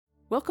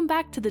Welcome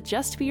back to the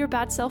Just Be Your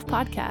Bad Self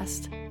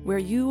podcast, where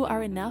you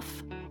are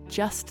enough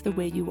just the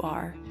way you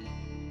are.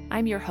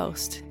 I'm your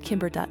host,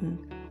 Kimber Dutton,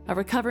 a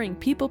recovering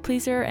people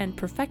pleaser and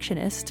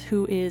perfectionist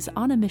who is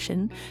on a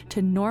mission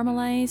to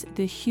normalize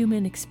the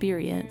human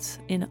experience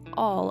in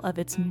all of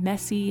its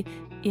messy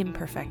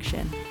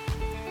imperfection.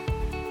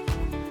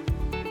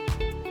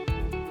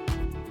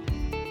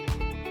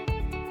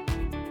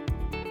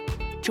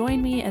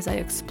 Join me as I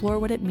explore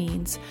what it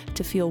means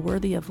to feel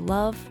worthy of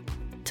love,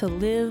 to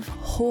live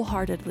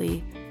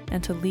wholeheartedly,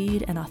 and to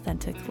lead an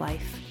authentic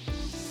life.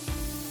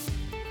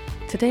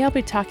 Today I'll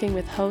be talking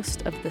with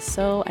host of the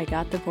So I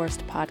Got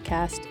Divorced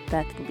podcast,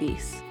 Beth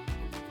Leese.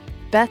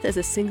 Beth is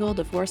a single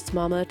divorced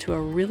mama to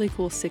a really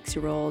cool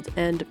 6-year-old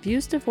and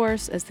views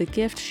divorce as the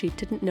gift she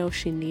didn't know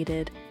she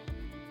needed.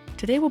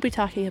 Today we'll be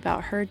talking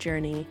about her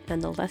journey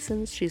and the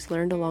lessons she's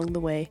learned along the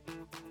way.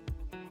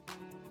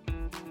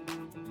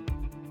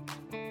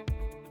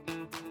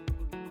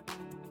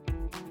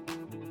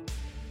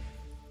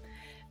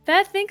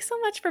 Beth, thanks so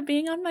much for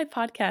being on my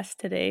podcast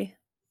today.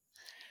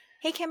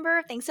 Hey,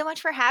 Kimber, thanks so much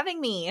for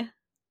having me.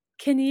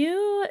 Can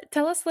you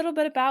tell us a little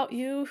bit about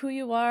you, who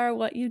you are,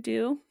 what you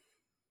do?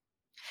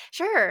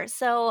 Sure.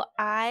 So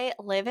I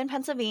live in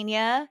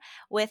Pennsylvania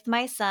with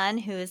my son,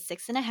 who is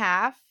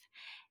 6.5,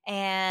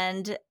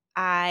 and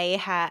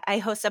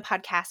I host a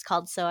podcast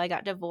called So I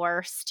Got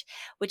Divorced,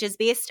 which is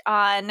based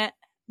on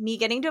me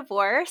getting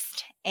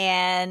divorced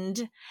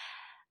and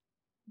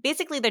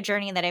basically the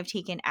journey that I've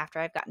taken after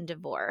I've gotten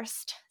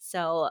divorced.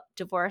 So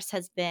divorce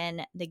has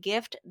been the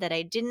gift that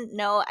I didn't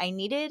know I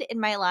needed in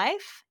my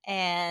life,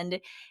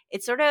 and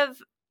it's sort of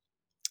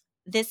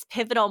this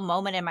pivotal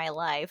moment in my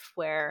life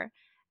where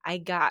I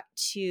got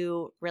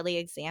to really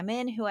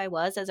examine who I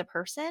was as a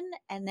person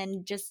and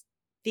then just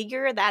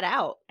figure that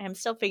out. And I'm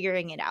still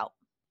figuring it out.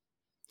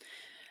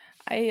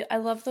 I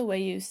love the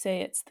way you say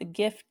it's the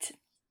gift.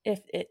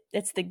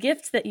 It's the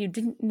gift that you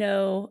didn't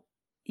know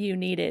you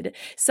needed.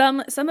 Some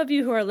of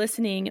you who are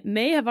listening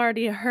may have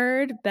already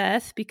heard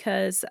Beth,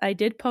 because I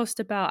did post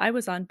about, I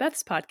was on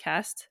Beth's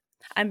podcast.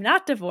 I'm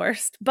not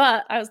divorced,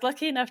 but I was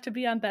lucky enough to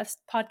be on Beth's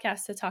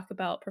podcast to talk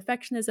about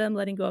perfectionism,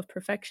 letting go of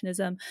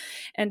perfectionism.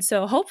 And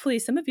so hopefully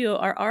some of you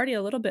are already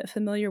a little bit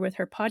familiar with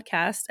her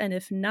podcast. And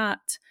if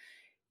not,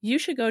 you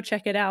should go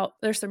check it out.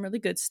 There's some really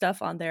good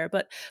stuff on there.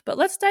 But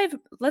let's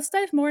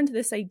dive more into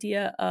this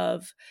idea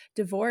of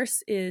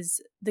divorce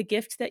is the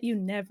gift that you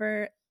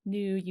never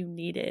knew you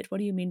needed. What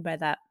do you mean by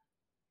that?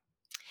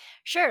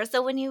 Sure.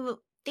 So when you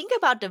think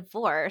about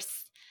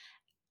divorce,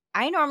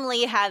 I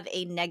normally have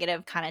a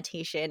negative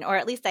connotation, or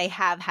at least I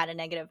have had a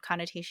negative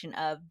connotation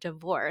of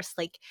divorce.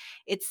 Like,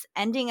 it's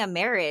ending a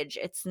marriage.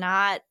 It's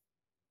not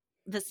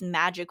this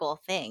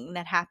magical thing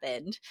that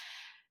happened.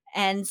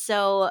 And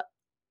so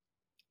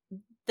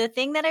the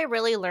thing that I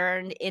really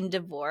learned in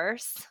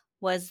divorce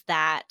was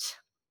that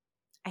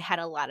I had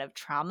a lot of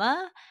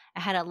trauma. I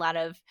had a lot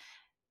of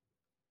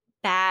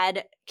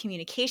bad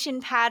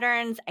communication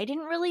patterns. I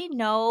didn't really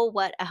know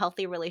what a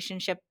healthy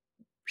relationship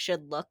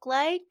should look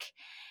like.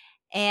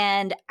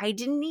 And I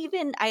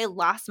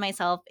lost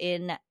myself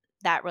in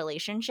that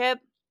relationship.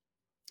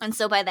 And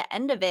so by the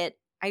end of it,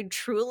 I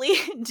truly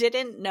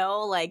didn't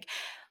know like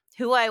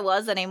who I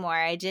was anymore.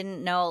 I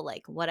didn't know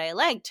like what I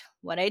liked,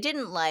 what I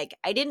didn't like.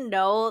 I didn't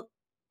know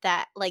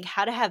that like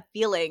how to have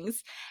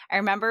feelings. I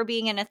remember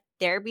being in a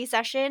therapy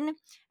session.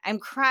 I'm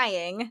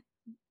crying,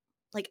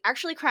 like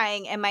actually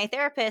crying. And my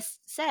therapist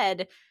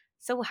said,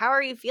 "So how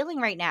are you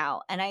feeling right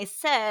now?" And I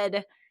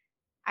said,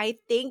 "I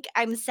think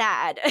I'm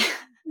sad."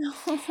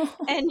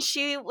 And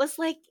she was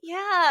like,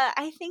 "Yeah,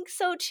 I think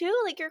so too.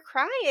 Like, you're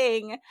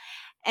crying."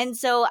 And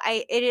so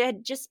it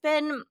had just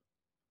been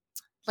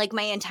like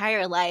my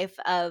entire life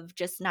of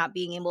just not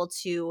being able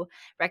to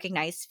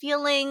recognize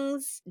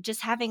feelings,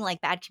 just having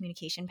like bad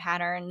communication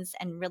patterns,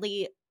 and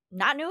really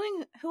not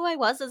knowing who I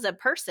was as a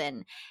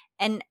person.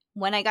 And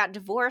when I got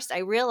divorced, I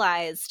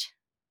realized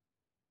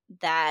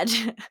that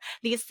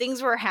these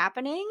things were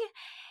happening,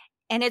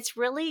 and it's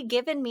really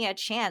given me a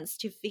chance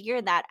to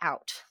figure that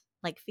out,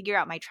 like figure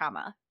out my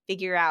trauma,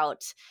 figure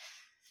out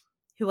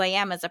who I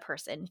am as a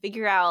person,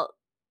 figure out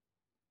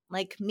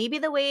like maybe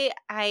the way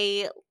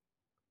I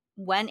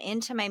went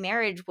into my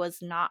marriage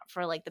was not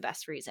for like the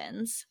best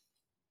reasons.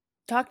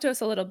 Talk to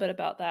us a little bit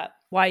about that.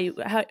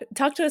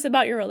 Talk to us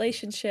about your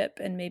relationship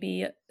and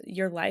maybe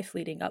your life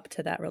leading up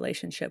to that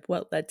relationship.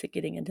 What led to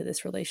getting into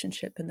this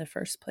relationship in the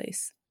first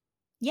place?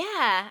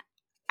 Yeah,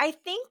 I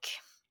think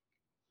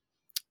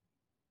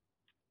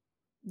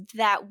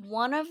that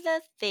one of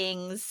the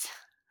things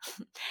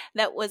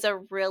that was a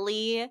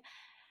really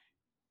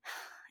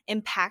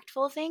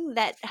impactful thing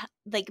that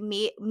like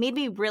made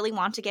me really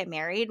want to get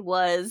married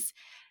was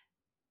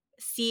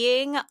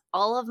seeing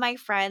all of my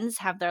friends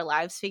have their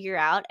lives figured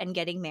out and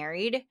getting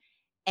married.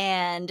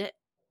 And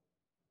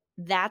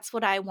that's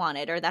what I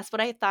wanted, or that's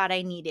what I thought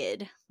I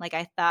needed. Like,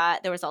 I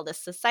thought there was all this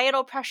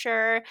societal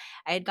pressure.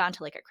 I had gone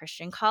to like a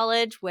Christian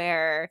college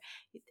where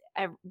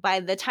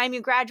by the time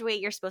you graduate,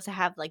 you're supposed to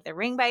have like the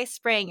ring by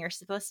spring, you're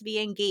supposed to be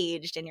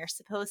engaged, and you're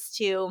supposed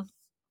to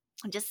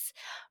just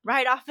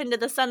ride off into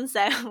the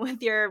sunset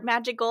with your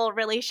magical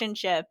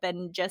relationship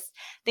and just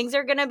things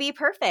are going to be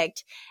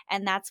perfect.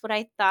 And that's what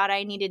I thought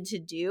I needed to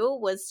do,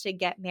 was to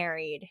get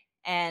married.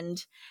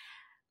 And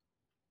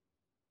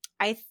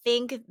I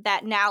think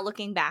that now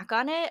looking back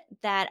on it,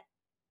 that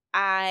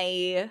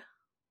I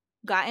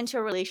got into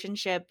a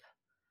relationship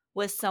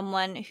with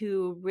someone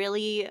who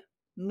really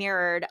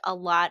mirrored a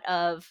lot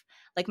of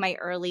like my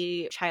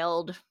early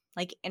child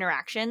like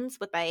interactions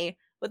with my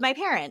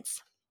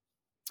parents.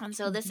 And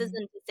so this Mhm.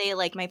 isn't to say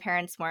like my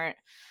parents weren't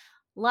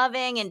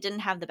loving and didn't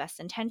have the best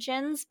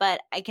intentions,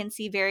 but I can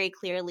see very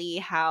clearly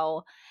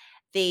how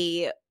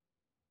they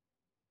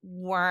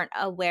weren't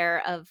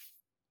aware of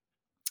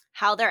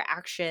how their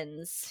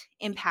actions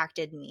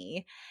impacted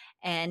me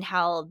and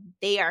how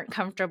they aren't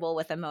comfortable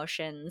with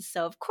emotions.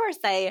 So, of course,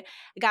 I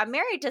got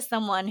married to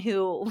someone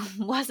who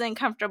wasn't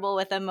comfortable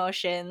with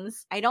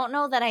emotions. I don't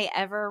know that I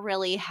ever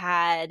really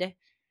had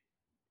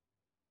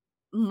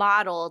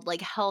modeled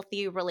like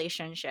healthy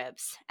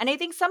relationships. And I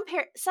think some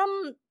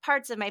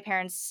parts of my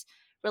parents'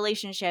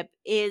 relationship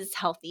is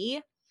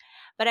healthy,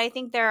 but I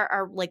think there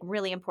are like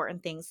really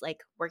important things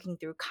like working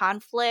through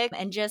conflict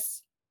and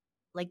just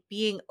like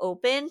being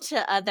open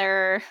to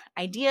other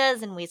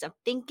ideas and ways of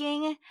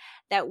thinking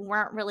that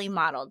weren't really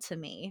modeled to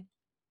me.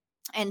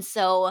 And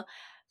so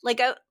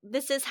like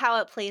this is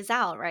how it plays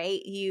out,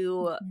 right?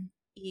 Mhm.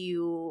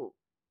 You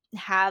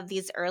have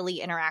these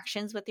early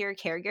interactions with your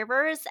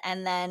caregivers,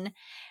 and then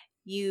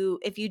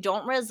if you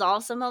don't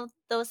resolve some of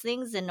those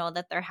things and know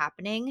that they're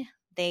happening,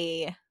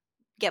 they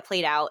get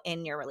played out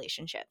in your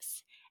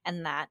relationships.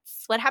 And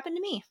that's what happened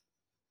to me.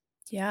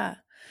 Yeah.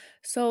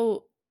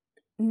 So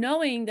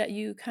knowing that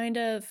you kind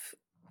of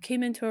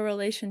came into a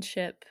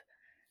relationship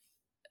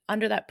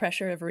under that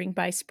pressure of ring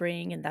by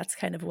spring, and that's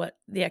kind of what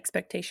the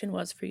expectation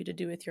was for you to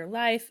do with your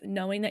life,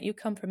 knowing that you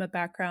come from a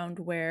background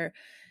where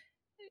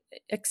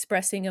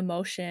expressing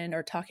emotion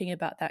or talking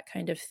about that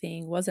kind of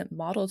thing wasn't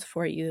modeled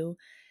for you,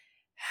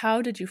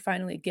 how did you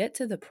finally get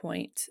to the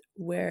point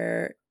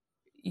where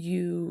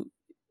you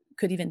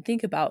could even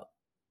think about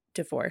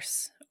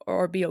divorce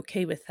or be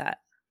okay with that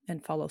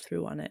and follow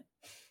through on it?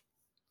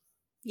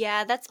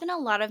 Yeah, that's been a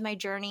lot of my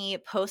journey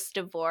post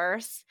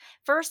divorce.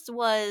 First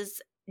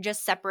was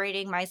just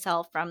separating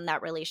myself from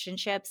that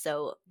relationship.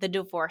 So the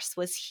divorce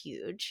was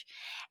huge.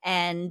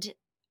 And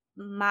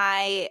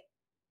my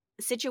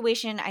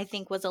situation, I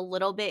think, was a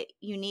little bit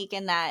unique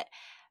in that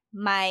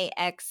my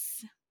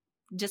ex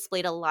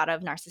displayed a lot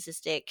of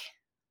narcissistic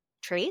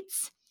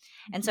traits.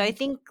 And so I Mhm.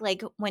 think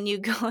like when you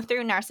go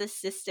through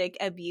narcissistic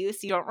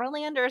abuse, you don't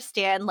really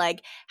understand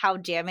like how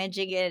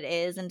damaging it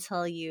is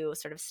until you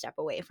sort of step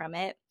away from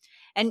it.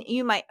 And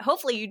you might,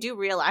 hopefully you do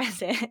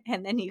realize it,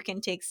 and then you can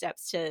take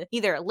steps to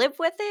either live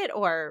with it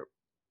or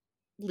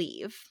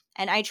leave.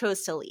 And I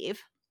chose to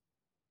leave.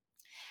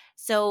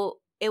 So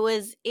it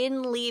was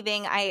in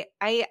leaving, I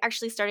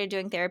actually started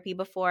doing therapy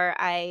before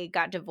I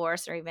got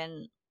divorced or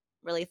even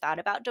really thought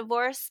about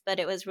divorce, but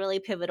it was really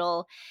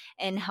pivotal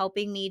in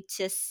helping me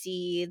to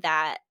see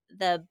that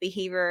the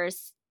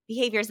behaviors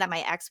that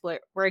my ex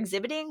were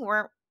exhibiting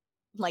weren't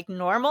like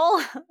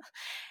normal.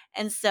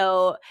 And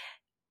so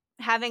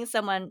having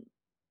someone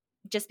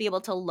just be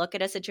able to look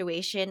at a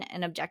situation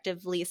and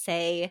objectively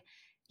say,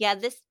 yeah,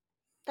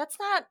 that's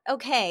not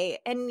okay.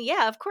 And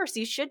yeah, of course,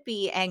 you should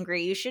be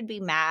angry. You should be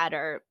mad,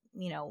 or,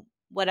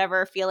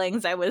 whatever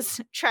feelings I was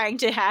trying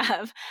to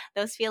have.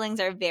 Those feelings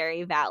are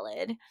very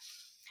valid.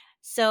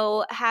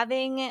 So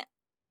having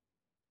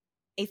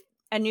a,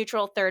 a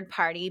neutral third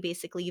party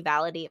basically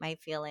validate my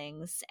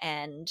feelings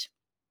and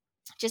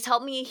just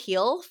help me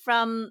heal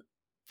from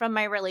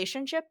my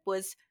relationship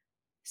was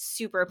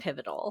super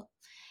pivotal.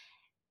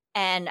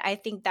 And I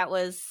think that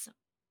was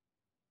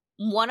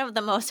one of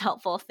the most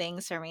helpful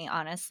things for me,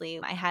 honestly.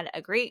 I had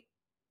a great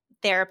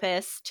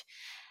therapist.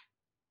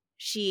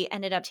 She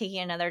ended up taking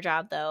another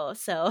job though.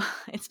 So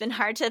it's been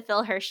hard to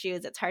fill her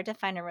shoes. It's hard to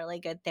find a really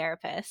good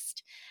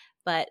therapist,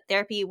 but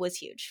therapy was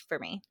huge for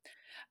me.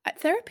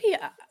 Therapy,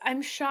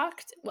 I'm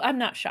shocked. Well, I'm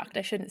not shocked.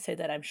 I shouldn't say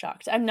that I'm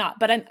shocked. I'm not,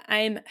 but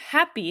I'm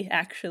happy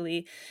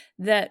actually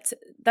that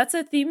that's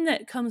a theme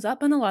that comes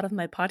up in a lot of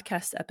my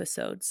podcast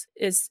episodes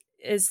is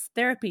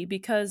therapy,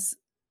 because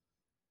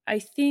I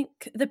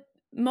think the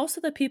most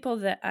of the people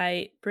that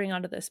I bring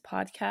onto this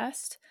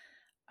podcast,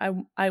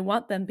 I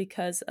want them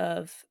because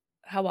of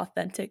how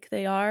authentic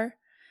they are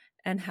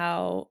and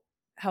how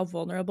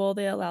vulnerable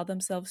they allow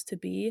themselves to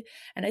be.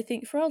 And I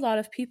think for a lot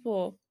of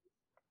people,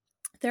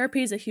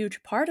 therapy is a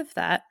huge part of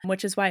that,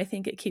 which is why I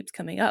think it keeps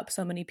coming up.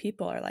 So many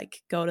people are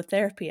like, go to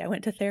therapy. I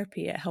went to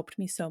therapy. It helped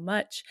me so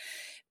much.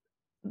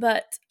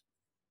 But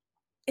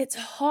it's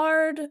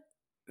hard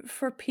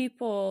for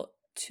people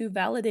to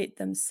validate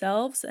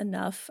themselves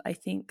enough, I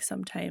think,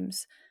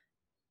 sometimes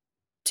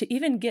to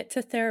even get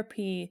to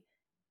therapy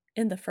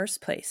in the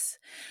first place.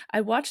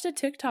 I watched a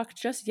TikTok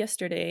just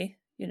yesterday,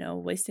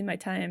 wasting my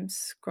time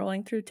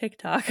scrolling through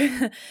TikTok.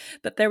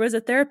 But there was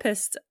a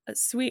therapist, a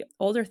sweet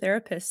older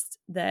therapist,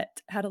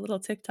 that had a little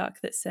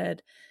TikTok that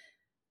said,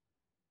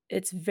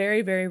 it's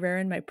very, very rare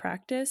in my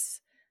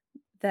practice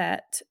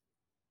that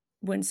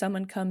when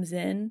someone comes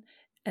in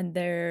and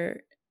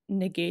they're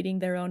negating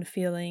their own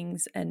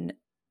feelings and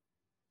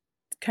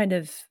kind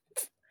of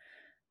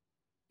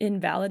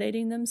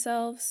invalidating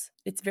themselves,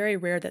 it's very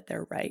rare that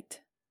they're right.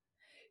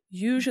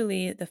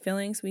 Usually the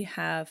feelings we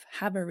have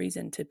a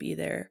reason to be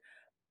there.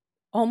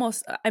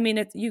 Almost, I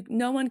mean,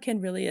 no one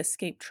can really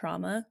escape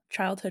trauma,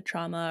 childhood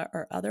trauma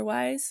or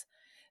otherwise,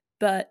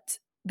 but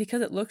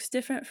because it looks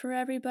different for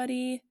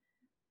everybody,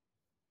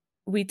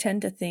 we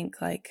tend to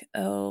think like,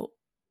 oh,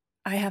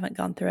 I haven't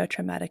gone through a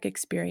traumatic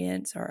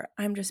experience, or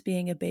I'm just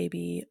being a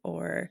baby,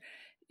 or,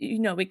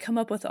 we come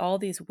up with all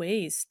these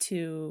ways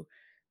to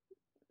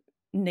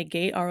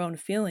negate our own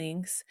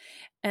feelings.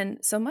 And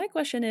so my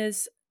question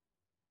is,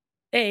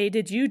 A,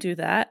 did you do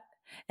that?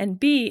 And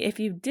B,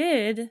 if you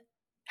did,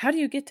 how do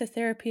you get to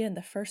therapy in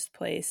the first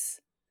place?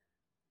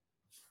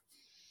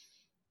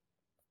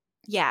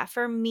 Yeah,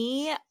 for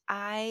me,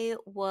 I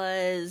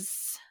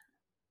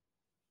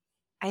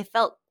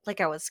felt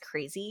like I was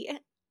crazy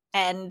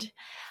and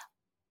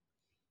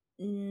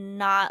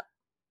not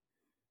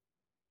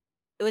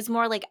it was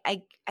more like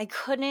I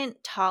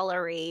couldn't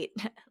tolerate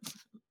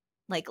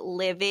like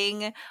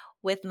living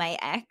with my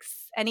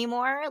ex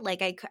anymore.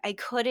 Like I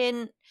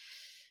couldn't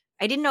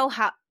I didn't know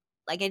how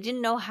I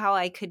didn't know how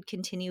I could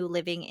continue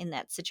living in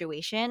that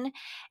situation.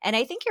 And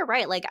I think you're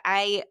right. Like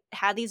I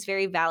had these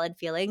very valid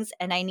feelings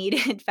and I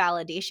needed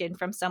validation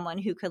from someone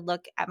who could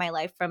look at my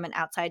life from an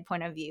outside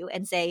point of view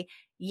and say,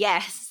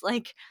 "Yes,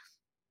 like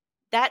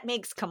that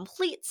makes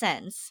complete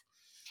sense."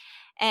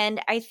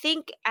 And I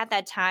think at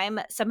that time,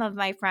 some of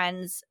my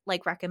friends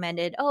like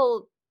recommended,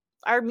 "Oh,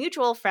 our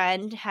mutual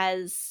friend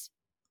has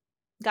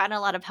gotten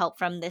a lot of help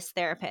from this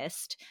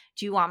therapist.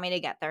 Do you want me to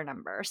get their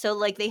number?" So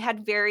like they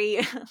had very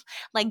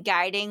like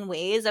guiding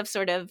ways of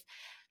sort of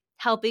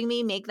helping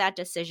me make that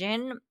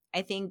decision.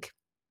 I think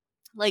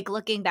like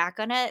looking back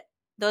on it,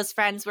 those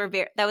friends were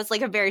that was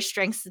like a very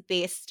strengths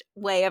based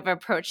way of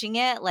approaching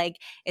it. Like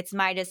it's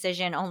my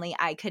decision, only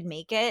I could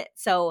make it.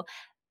 So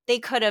they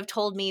could have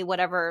told me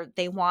whatever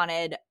they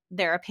wanted,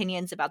 their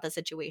opinions about the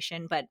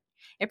situation, but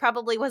it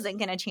probably wasn't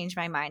going to change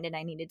my mind. And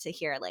I needed to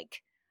hear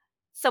like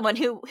someone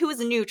who was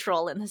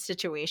neutral in the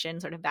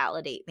situation sort of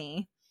validate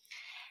me.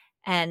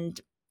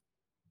 And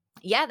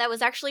yeah, that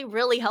was actually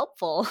really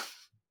helpful.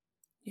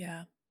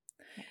 Yeah.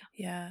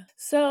 Yeah.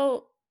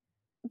 So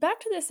back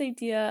to this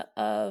idea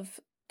of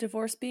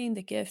divorce being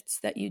the gifts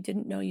that you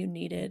didn't know you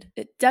needed.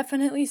 It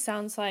definitely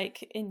sounds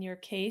like in your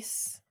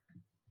case,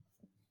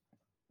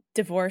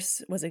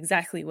 divorce was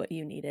exactly what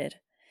you needed.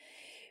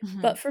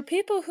 Mm-hmm. But for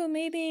people who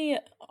maybe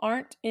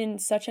aren't in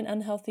such an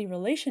unhealthy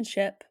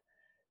relationship,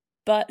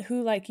 but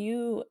who, like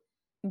you,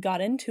 got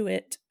into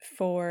it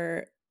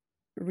for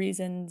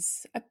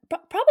reasons,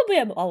 probably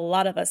a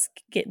lot of us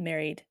get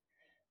married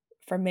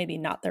for maybe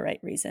not the right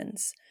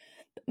reasons.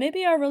 But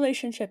maybe our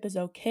relationship is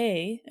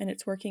okay and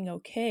it's working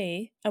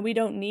okay, and we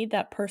don't need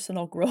that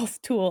personal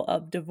growth tool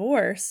of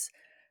divorce,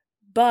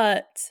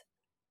 but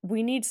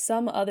we need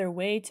some other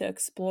way to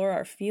explore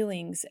our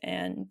feelings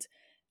and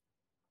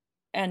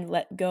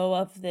let go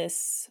of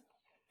this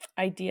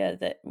idea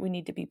that we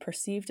need to be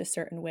perceived a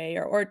certain way,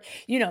 or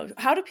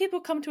how do people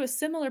come to a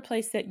similar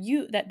place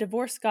that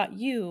divorce got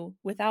you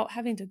without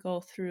having to go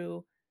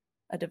through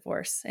a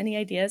divorce? Any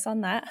ideas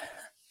on that?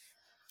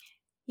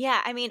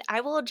 Yeah, I mean,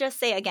 I will just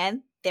say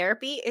again,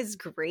 therapy is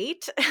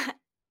great.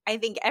 I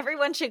think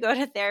everyone should go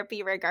to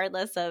therapy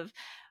regardless of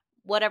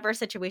whatever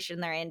situation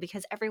they're in,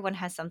 because everyone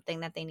has something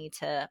that they need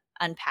to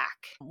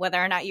unpack,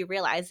 whether or not you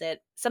realize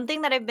it.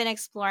 Something that I've been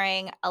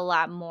exploring a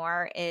lot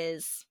more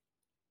is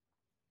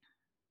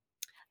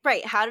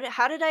right, how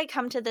did I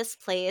come to this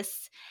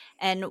place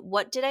and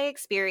what did I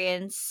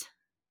experience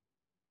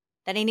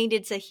that I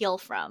needed to heal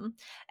from?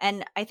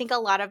 And I think a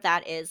lot of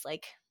that is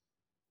like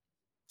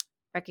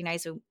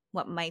recognizing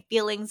what my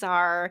feelings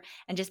are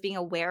and just being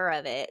aware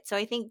of it. So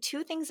I think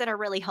two things that are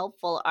really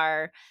helpful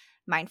are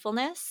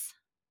mindfulness.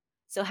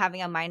 So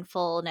having a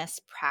mindfulness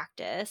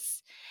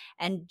practice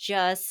and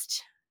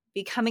just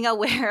becoming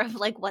aware of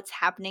like what's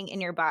happening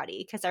in your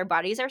body, because our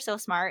bodies are so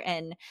smart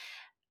and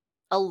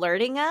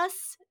alerting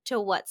us to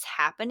what's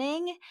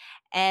happening.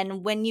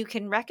 And when you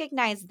can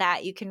recognize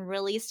that, you can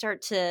really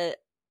start to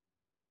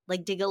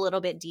like dig a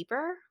little bit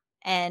deeper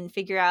and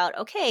figure out,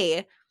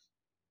 okay,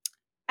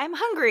 I'm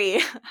hungry.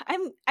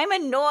 I'm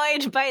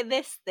annoyed by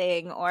this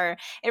thing, or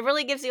it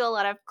really gives you a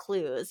lot of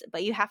clues,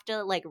 but you have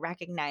to like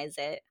recognize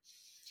it.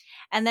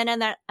 And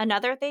then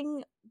another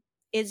thing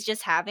is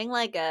just having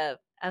like a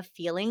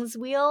feelings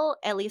wheel.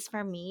 At least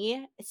for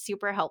me, it's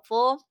super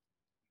helpful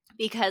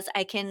because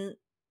I can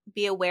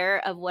be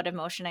aware of what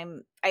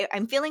emotion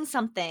I'm feeling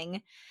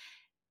something,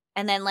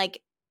 and then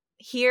like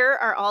here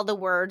are all the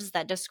words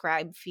that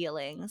describe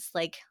feelings.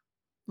 Like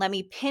let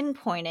me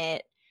pinpoint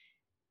it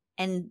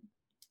and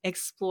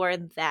explore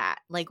that.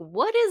 Like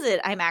what is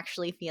it I'm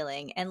actually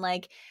feeling? And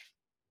like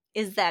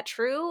is that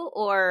true,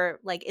 or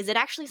like is it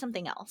actually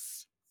something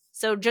else?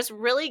 So just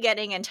really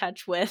getting in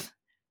touch with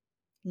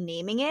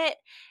naming it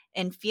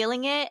and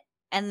feeling it,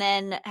 and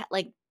then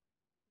like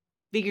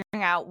figuring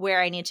out where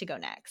I need to go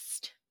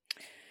next.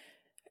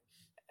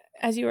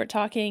 As you were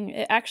talking,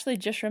 it actually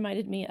just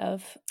reminded me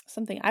of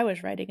something I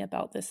was writing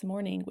about this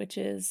morning, which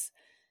is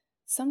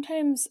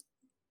sometimes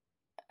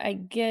I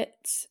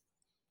get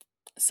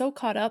so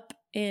caught up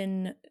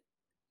in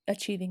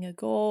achieving a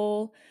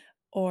goal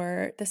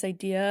or this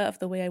idea of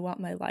the way I want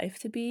my life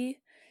to be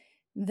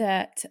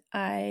that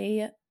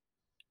I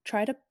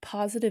try to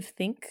positive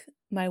think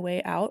my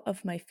way out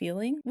of my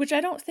feeling, which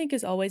I don't think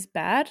is always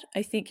bad.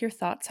 I think your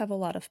thoughts have a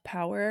lot of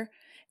power,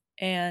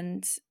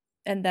 and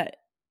that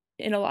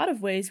in a lot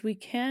of ways we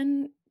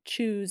can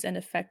choose and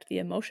affect the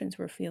emotions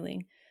we're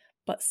feeling.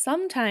 But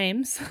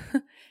sometimes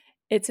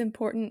it's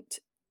important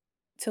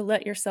to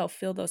let yourself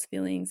feel those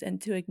feelings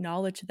and to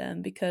acknowledge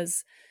them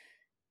because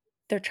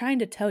they're trying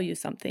to tell you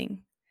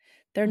something.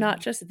 They're not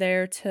Mhm. just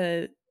there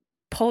to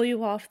pull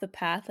you off the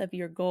path of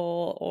your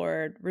goal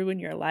or ruin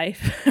your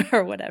life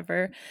or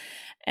whatever.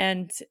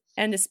 And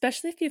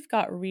especially if you've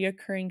got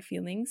reoccurring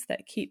feelings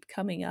that keep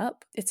coming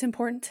up, it's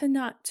important to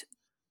not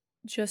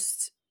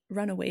just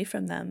run away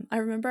from them. I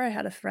remember I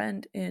had a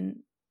friend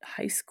in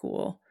high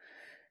school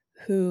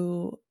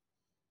who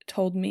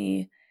told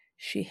me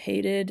she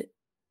hated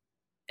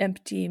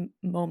empty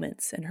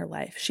moments in her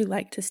life. She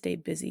liked to stay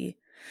busy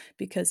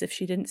because if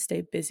she didn't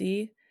stay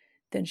busy,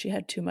 then she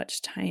had too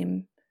much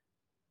time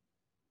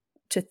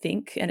to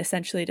think and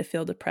essentially to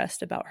feel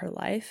depressed about her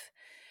life.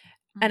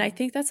 And I Mhm.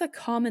 think that's a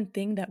common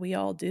thing that we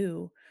all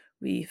do.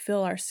 We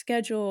fill our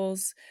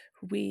schedules,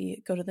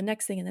 we go to the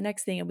next thing and the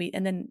next thing,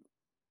 and then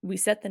we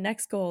set the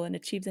next goal and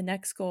achieve the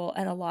next goal.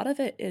 And a lot of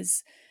it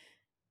is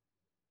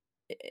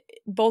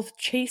both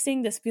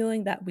chasing this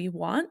feeling that we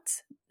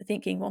want,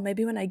 thinking, well,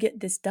 maybe when I get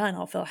this done,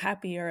 I'll feel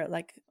happy or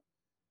like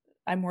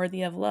I'm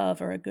worthy of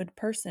love or a good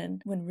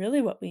person, when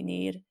really what we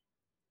need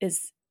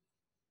is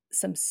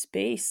some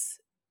space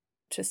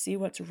to see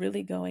what's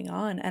really going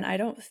on. And I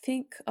don't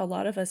think a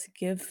lot of us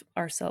give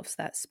ourselves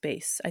that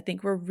space. I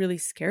think we're really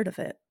scared of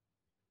it.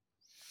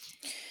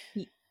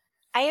 Y-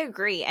 I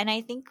agree. And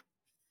I think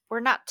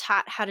we're not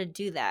taught how to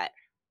do that,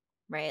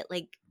 right?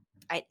 Like,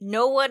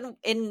 no one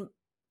in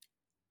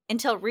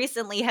until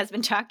recently has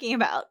been talking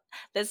about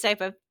this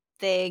type of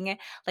thing.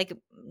 Like,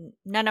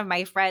 none of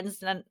my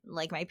friends,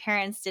 like my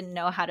parents didn't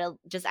know how to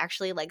just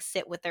actually like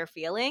sit with their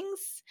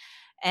feelings.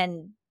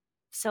 And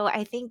so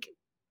I think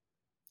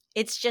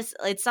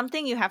it's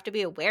something you have to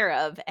be aware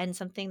of and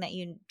something that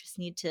you just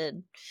need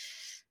to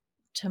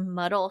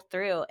muddle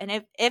through.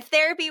 And if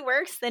therapy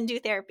works, then do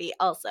therapy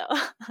also.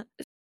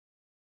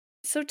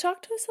 So,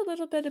 talk to us a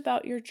little bit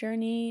about your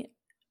journey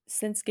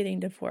since getting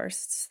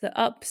divorced, the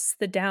ups,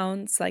 the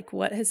downs, like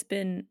what has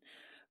been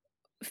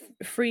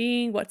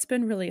freeing, what's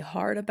been really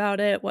hard about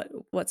it,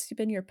 what's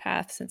been your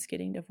path since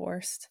getting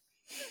divorced?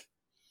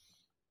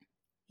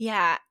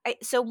 Yeah.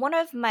 So one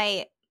of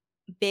my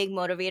big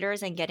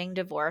motivators in getting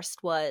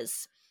divorced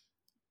was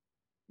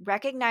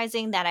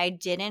recognizing that I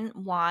didn't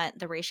want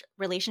the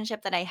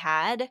relationship that I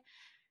had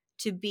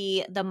to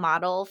be the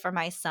model for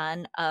my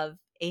son of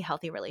a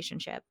healthy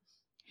relationship.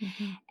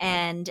 Mhm.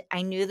 And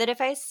I knew that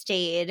if I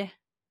stayed,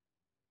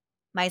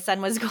 my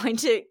son was going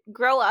to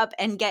grow up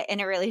and get in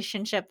a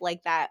relationship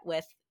like that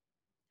with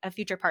a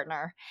future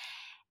partner.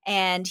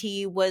 And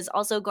he was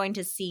also going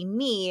to see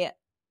me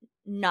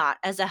not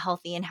as a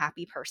healthy and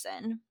happy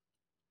person.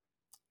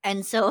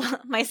 And so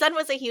my son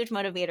was a huge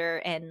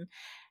motivator in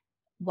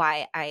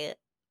why I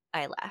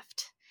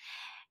left.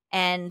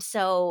 And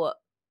so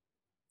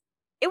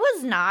it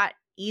was not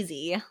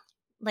easy.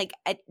 Like,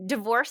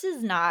 divorce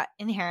is not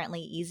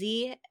inherently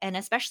easy, and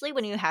especially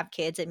when you have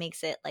kids, it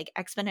makes it like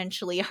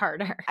exponentially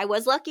harder. I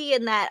was lucky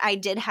in that I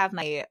did have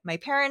my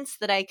parents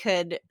that I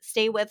could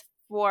stay with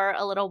for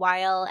a little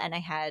while, and I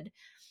had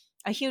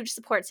a huge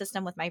support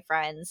system with my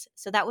friends.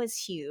 So that was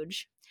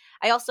huge.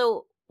 I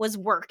also was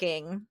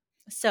working.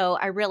 So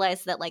I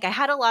realized that like I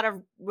had a lot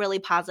of really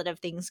positive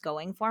things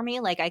going for me.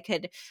 Like I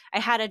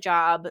had a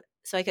job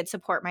so I could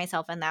support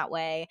myself in that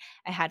way.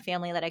 I had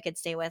family that I could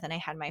stay with and I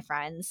had my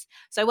friends.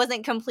 So I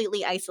wasn't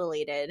completely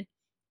isolated.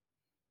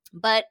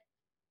 But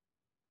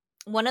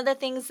one of the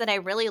things that I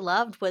really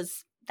loved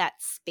was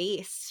that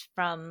space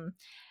from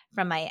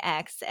my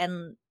ex,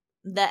 and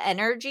the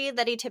energy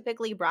that he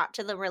typically brought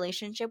to the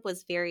relationship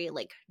was very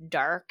like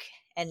dark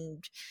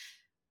and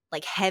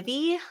like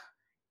heavy.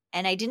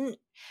 And I didn't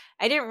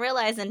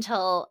realize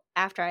until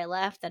after I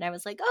left that I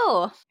was like,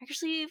 oh,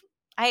 actually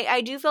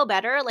I do feel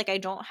better. Like I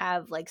don't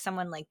have like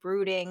someone like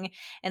brooding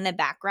in the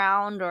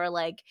background or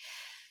like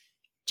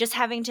just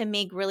having to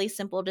make really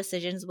simple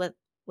decisions with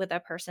a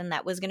person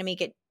that was going to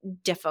make it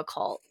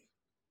difficult.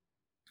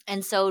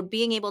 And so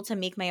being able to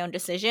make my own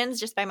decisions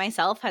just by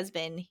myself has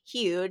been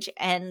huge,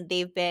 and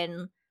they've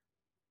been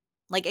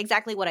like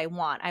exactly what I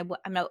want. I'm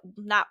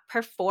not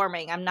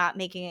performing. I'm not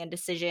making a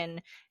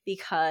decision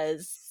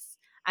because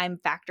I'm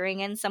factoring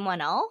in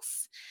someone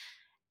else.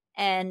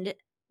 And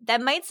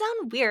that might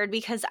sound weird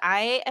because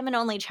I am an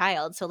only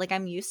child. So, like,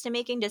 I'm used to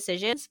making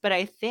decisions, but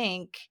I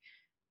think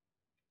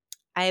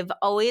I've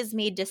always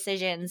made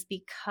decisions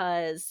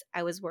because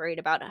I was worried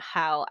about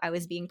how I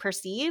was being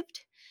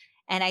perceived.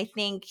 And I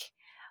think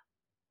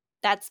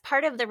that's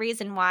part of the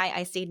reason why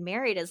I stayed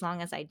married as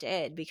long as I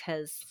did,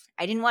 because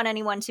I didn't want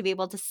anyone to be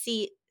able to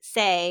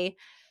say,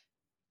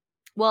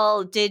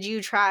 well, did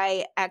you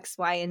try X,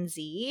 Y, and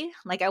Z?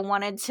 Like, I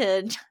wanted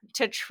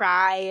to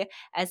try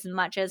as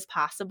much as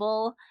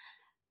possible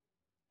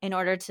in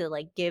order to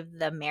like give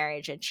the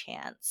marriage a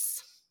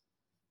chance.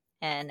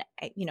 And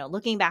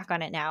looking back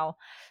on it now,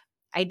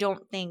 I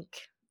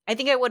think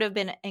I would have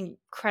been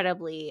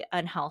incredibly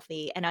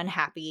unhealthy and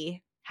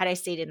unhappy had I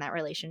stayed in that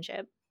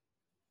relationship.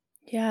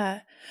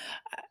 Yeah.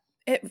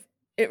 It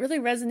it really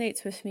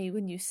resonates with me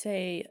when you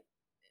say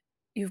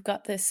you've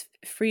got this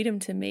freedom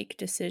to make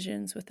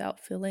decisions without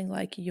feeling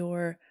like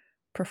you're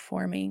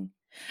performing.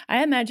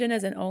 I imagine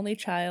as an only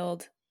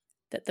child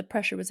that the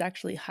pressure was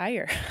actually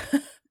higher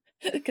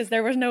because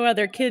there was no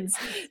other kids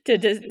to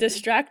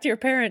distract your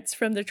parents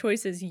from the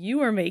choices you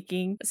were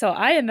making. So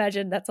I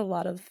imagine that's a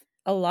lot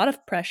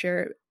of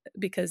pressure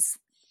because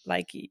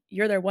like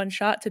you're their one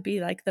shot to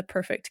be like the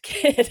perfect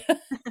kid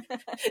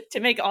to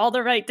make all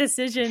the right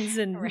decisions.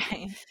 And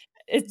Right.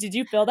 did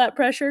you feel that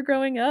pressure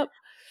growing up?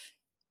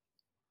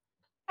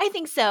 I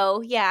think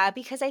so. Yeah,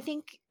 because I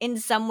think in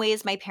some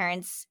ways my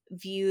parents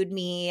viewed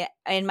me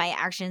and my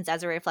actions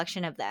as a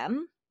reflection of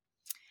them.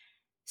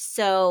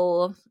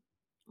 So,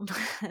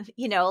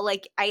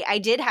 like I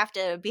did have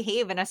to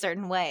behave in a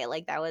certain way.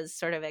 Like that was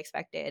sort of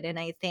expected. And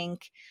I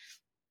think,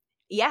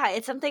 yeah,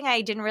 it's something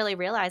I didn't really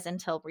realize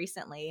until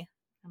recently.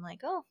 I'm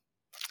like, oh,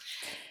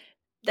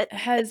 that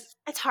Has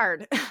it's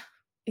hard.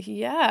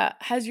 Yeah.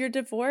 Has your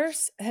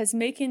divorce has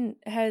making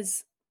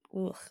has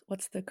ugh,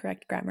 what's the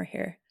correct grammar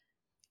here?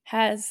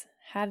 Has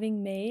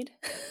having made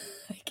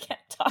I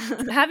can't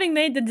talk. Having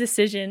made the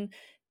decision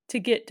to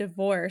get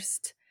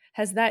divorced,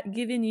 has that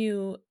given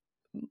you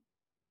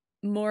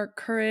more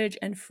courage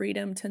and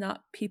freedom to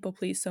not people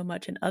please so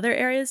much in other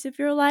areas of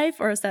your life,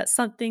 or is that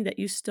something that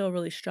you still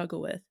really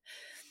struggle with?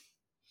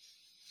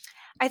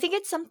 I think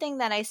it's something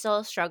that I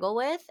still struggle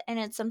with, and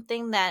it's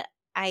something that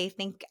I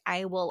think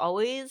I will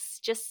always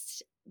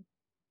just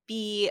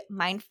be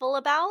mindful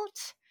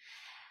about.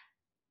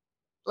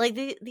 Like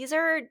these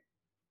are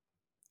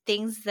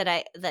things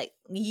that like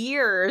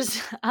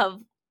years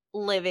of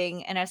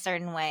living in a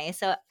certain way.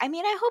 So I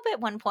mean, I hope at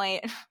one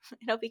point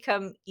it'll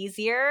become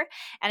easier.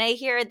 And I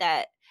hear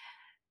that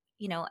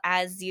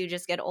as you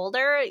just get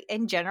older,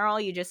 in general,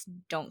 you just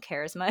don't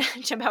care as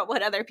much about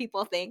what other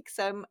people think.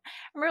 So I'm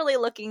really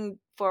looking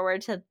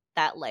forward to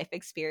that life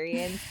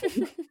experience,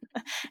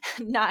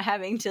 not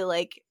having to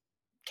like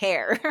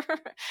care.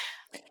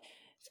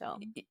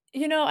 So,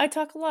 I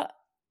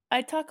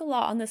talk a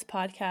lot on this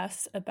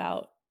podcast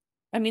about,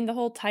 I mean, the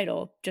whole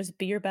title, just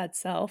be your bad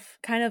self,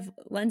 kind of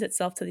lends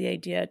itself to the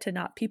idea to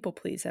not people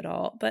please at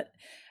all. But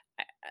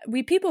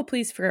we people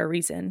please for a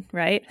reason,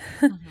 right?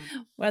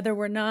 mhm. Whether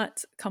we're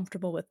not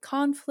comfortable with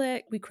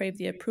conflict, we crave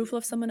the approval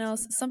of someone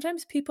else.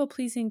 Sometimes people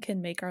pleasing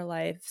can make our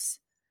lives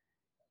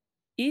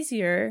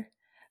easier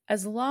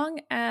as long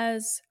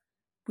as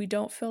we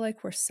don't feel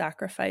like we're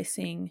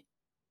sacrificing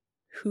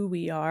who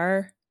we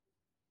are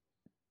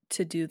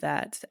to do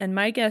that. And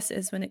my guess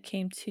is when it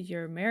came to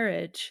your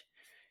marriage,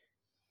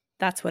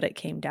 that's what it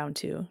came down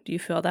to. Do you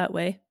feel that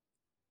way?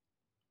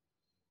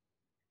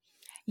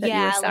 That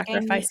you were Yeah, like I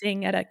need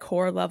sacrificing at a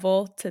core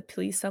level to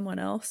please someone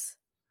else?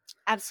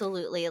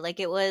 absolutely. Like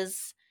it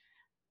was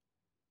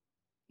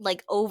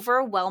like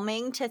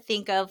overwhelming to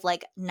think of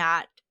like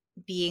not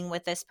being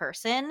with this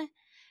person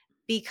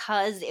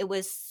because it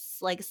was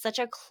like such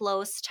a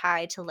close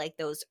tie to like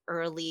those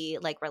early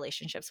like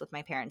relationships with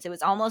my parents. It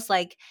was almost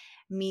like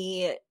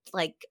me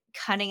like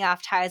cutting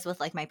off ties with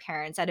like my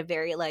parents at a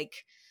very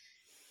like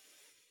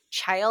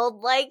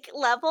childlike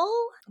level,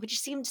 which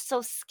seemed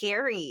so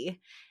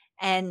scary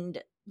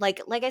and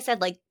like I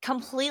said, like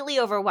completely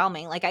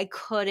overwhelming. Like I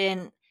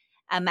couldn't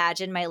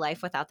imagine my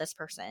life without this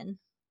person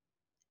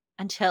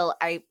until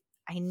I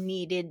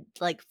needed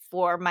like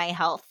for my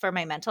health, for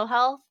my mental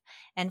health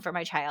and for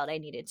my child, I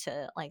needed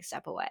to like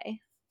step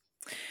away.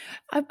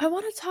 I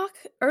want to talk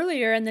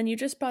earlier, and then you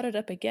just brought it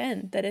up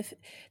again that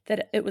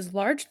it was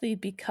largely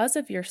because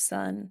of your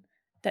son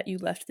that you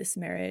left this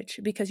marriage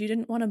because you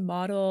didn't want to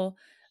model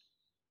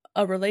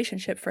a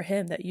relationship for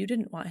him that you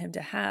didn't want him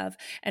to have.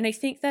 And I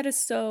think that is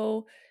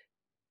so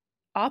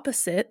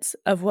opposite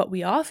of what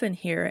we often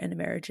hear in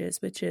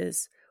marriages, which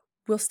is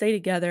we'll stay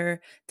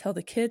together till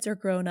the kids are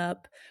grown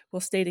up, we'll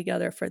stay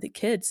together for the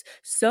kids.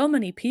 So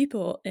many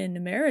people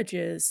in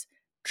marriages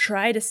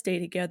try to stay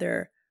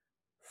together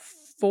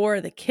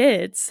for the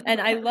kids. And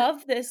I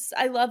love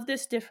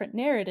this different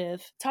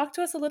narrative. Talk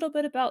to us a little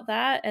bit about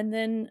that and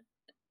then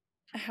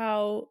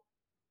how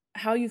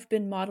you've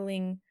been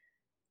modeling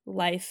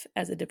life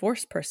as a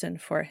divorced person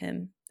for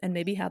him and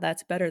maybe how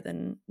that's better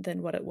than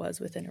what it was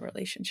within a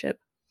relationship.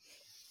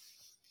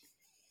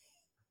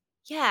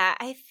 Yeah,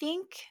 I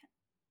think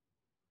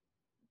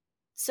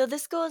so.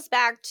 This goes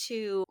back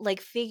to like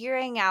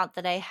figuring out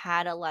that I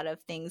had a lot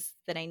of things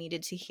that I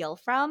needed to heal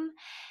from.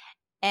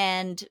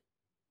 And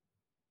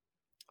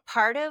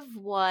part of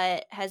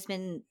what has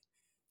been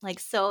like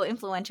so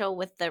influential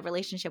with the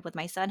relationship with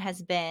my son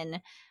has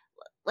been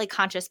like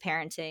conscious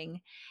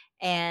parenting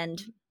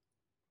and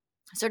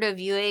sort of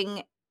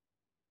viewing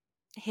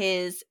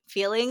his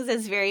feelings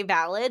as very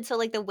valid. So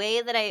like the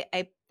way that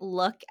I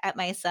look at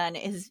my son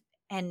is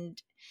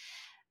and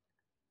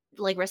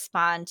like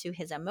respond to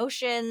his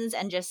emotions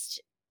and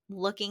just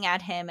looking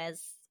at him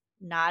as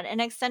not an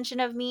extension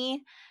of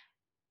me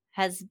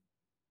has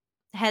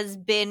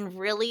been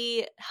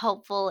really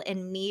helpful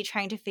in me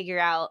trying to figure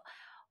out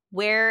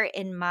where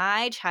in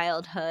my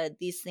childhood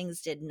these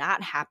things did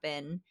not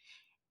happen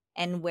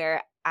and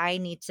where I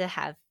need to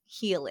have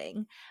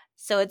healing.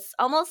 So it's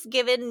almost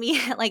given me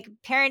like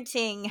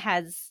parenting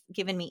has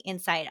given me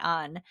insight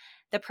on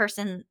the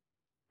person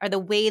or the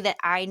way that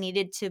I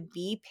needed to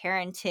be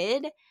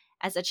parented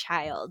as a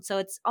child. So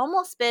it's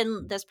almost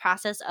been this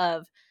process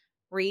of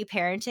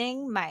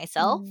reparenting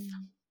myself Mm.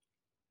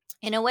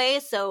 in a way.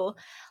 So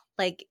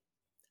like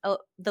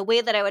the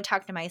way that I would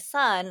talk to my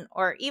son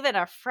or even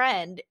a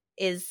friend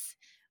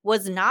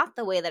was not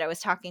the way that I was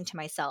talking to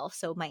myself.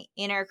 So my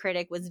inner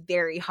critic was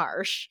very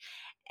harsh.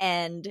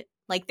 And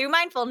like through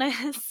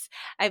mindfulness,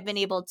 I've been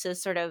able to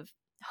sort of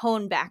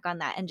hone back on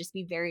that and just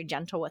be very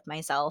gentle with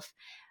myself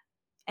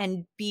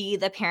and be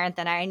the parent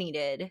that I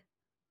needed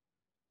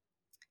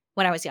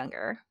when I was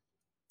younger.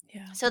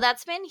 Yeah. So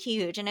that's been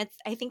huge. And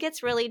I think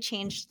it's really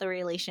changed the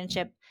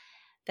relationship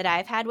that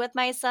I've had with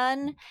my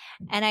son.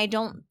 And I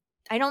don't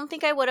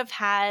think I would have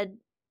had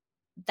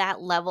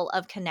that level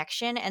of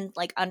connection and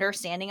like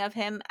understanding of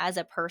him as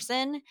a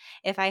person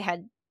if I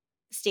had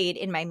stayed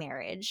in my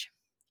marriage.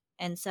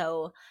 And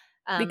so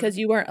Because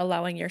you weren't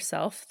allowing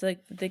yourself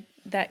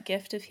that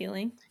gift of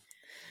healing.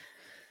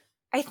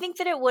 I think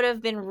that it would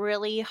have been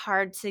really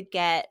hard to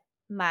get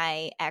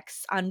my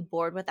ex on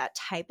board with that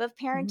type of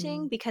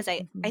parenting because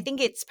I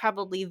think it's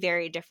probably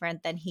very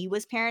different than he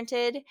was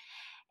parented.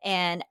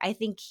 And I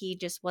think he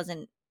just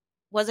wasn't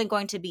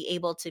going to be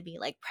able to be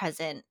like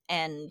present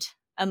and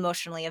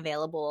emotionally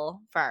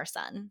available for our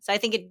son. So I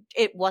think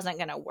it wasn't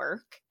going to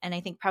work. And I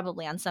think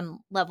probably on some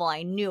level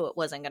I knew it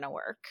wasn't going to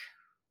work.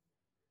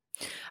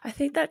 I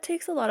think that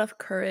takes a lot of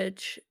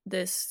courage,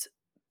 this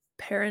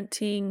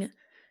parenting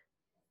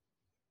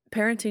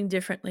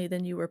differently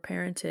than you were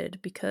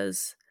parented,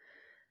 because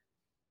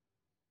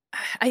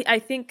I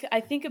think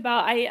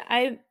about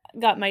I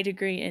got my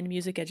degree in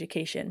music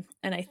education,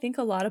 and I think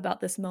a lot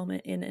about this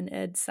moment in an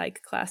ed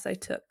psych class I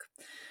took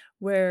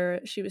where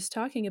she was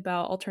talking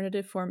about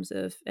alternative forms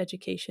of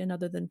education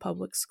other than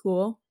public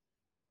school.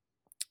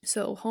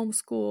 So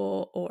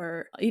homeschool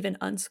or even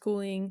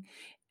unschooling.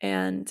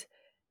 And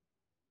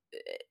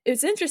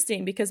it's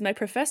interesting because my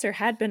professor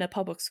had been a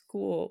public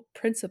school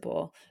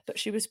principal, but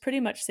she was pretty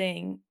much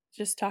saying,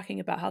 just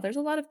talking about how there's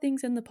a lot of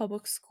things in the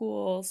public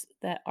schools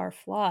that are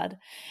flawed.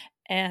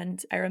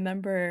 And I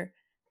remember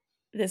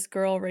this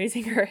girl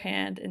raising her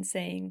hand and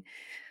saying,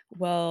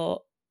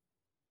 well,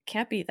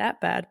 can't be that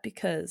bad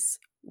because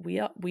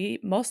we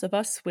most of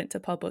us went to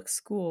public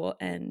school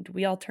and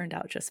we all turned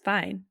out just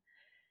fine.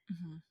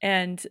 Mm-hmm.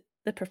 And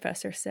the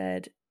professor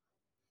said,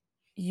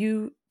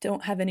 you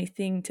don't have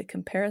anything to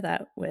compare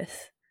that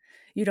with.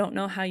 You don't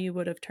know how you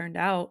would have turned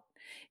out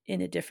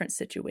in a different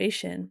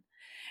situation.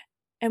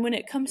 And when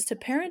it comes to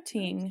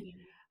parenting,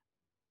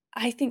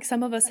 I think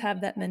some of us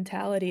have that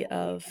mentality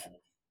of,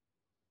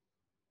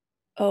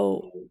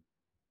 oh,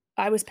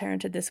 I was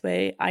parented this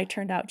way. I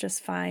turned out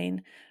just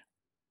fine.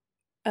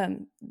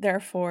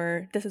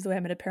 Therefore, this is the way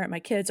I'm going to parent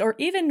my kids. Or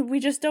even we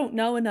just don't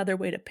know another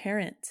way to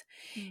parent.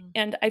 Mm.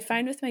 And I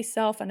find with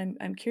myself, and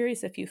I'm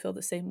curious if you feel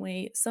the same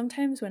way,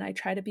 sometimes when I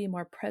try to be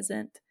more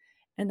present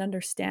and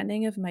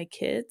understanding of my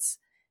kids,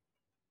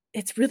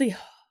 it's really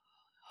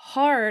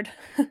hard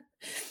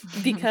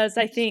because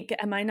I think,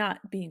 am I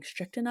not being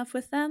strict enough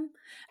with them?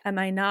 I'm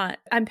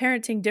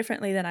parenting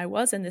differently than I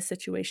was in this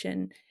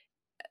situation.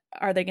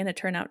 Are they going to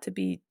turn out to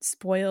be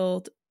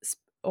spoiled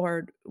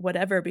or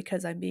whatever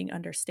because I'm being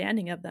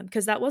understanding of them?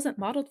 Because that wasn't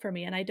modeled for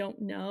me and I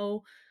don't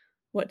know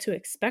what to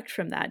expect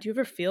from that. Do you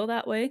ever feel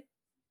that way?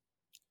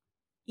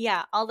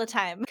 Yeah, all the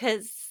time.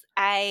 Because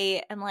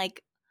I am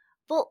like,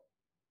 well,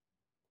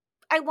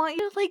 I want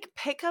you to like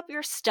pick up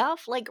your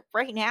stuff like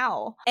right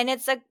now. And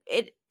it's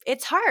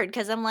hard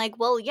because I'm like,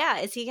 well, yeah,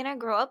 is he gonna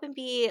grow up and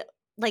be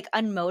like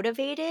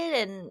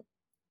unmotivated and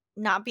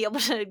not be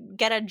able to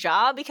get a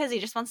job because he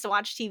just wants to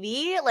watch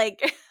TV?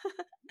 Like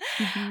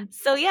Mm-hmm.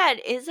 so yeah,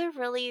 it is a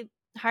really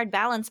hard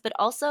balance, but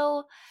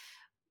also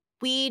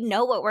we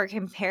know what we're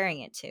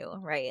comparing it to,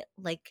 right?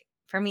 Like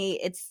for me,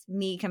 it's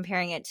me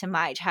comparing it to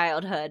my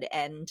childhood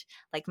and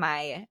like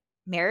my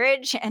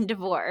marriage and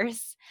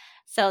divorce.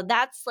 So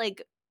that's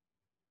like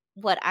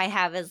what I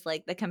have as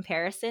like the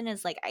comparison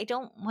is like I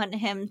don't want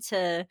him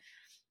to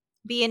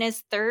be in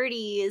his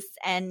 30s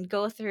and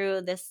go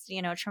through this,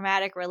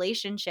 traumatic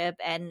relationship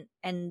and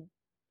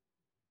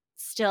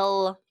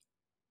still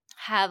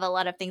have a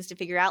lot of things to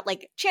figure out.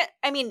 Like,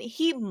 I mean,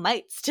 he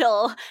might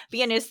still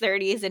be in his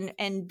 30s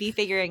and be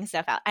figuring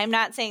stuff out. I'm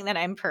not saying that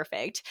I'm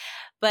perfect,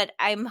 but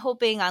I'm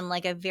hoping on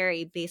like a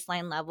very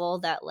baseline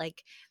level that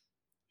like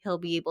he'll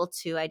be able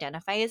to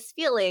identify his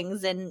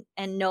feelings and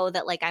know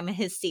that like I'm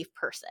his safe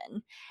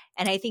person.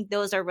 And I think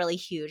those are really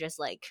huge as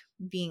like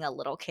being a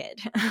little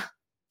kid.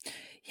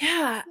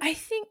 Yeah, I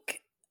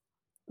think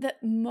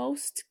that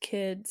most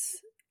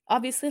kids,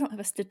 obviously, I don't have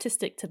a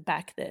statistic to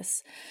back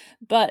this,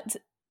 but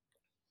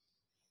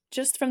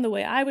just from the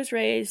way I was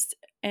raised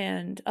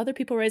and other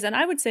people raised, and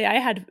I would say I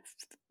had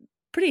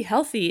pretty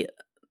healthy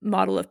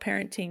model of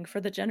parenting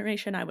for the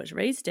generation I was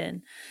raised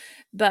in.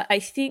 But I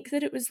think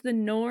that it was the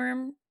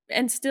norm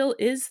and still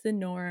is the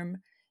norm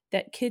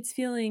that kids'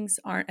 feelings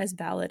aren't as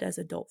valid as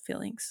adult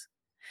feelings.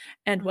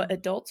 And what Mm.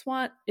 adults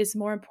want is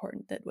more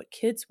important than what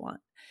kids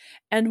want.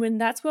 And when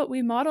that's what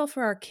we model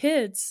for our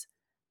kids,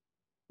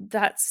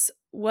 that's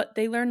what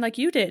they learn, like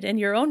you did in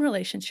your own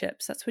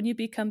relationships. That's when you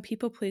become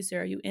people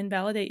pleaser, you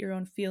invalidate your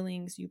own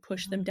feelings, you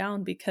push them Mhm.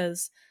 down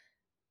because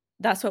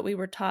that's what we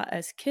were taught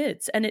as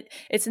kids. And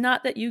it's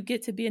not that you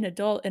get to be an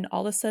adult and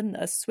all of a sudden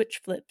a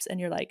switch flips and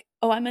you're like,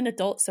 "Oh, I'm an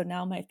adult, so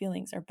now my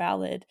feelings are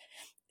valid."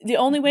 The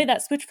only way Mhm.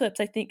 that switch flips,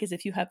 I think, is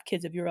if you have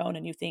kids of your own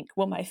and you think,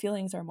 "Well, my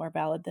feelings are more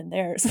valid than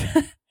theirs."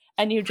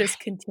 And you just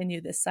Right.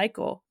 continue this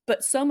cycle.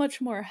 But so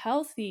much more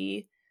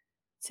healthy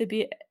to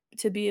be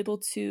able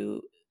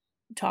to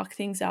talk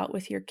things out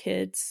with your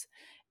kids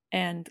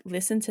and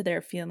listen to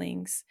their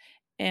feelings.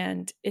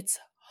 And it's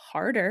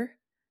harder.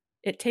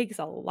 It takes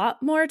a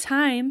lot more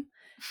time.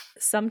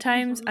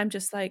 Sometimes Mhm. I'm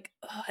just like,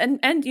 "Ugh,"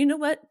 and you know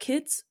what?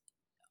 Kids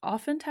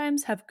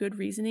oftentimes have good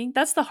reasoning.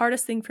 That's the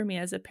hardest thing for me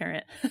as a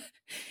parent.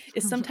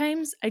 Is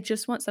sometimes I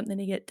just want something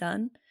to get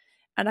done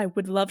and I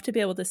would love to be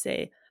able to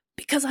say,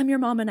 "Because I'm your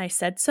mom and I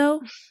said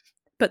so."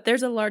 But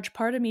there's a large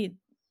part of me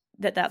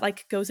that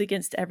like goes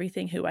against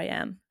everything who I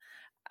am.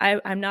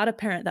 I'm not a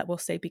parent that will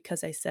say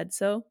because I said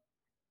so.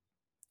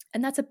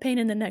 And that's a pain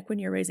in the neck when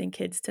you're raising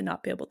kids to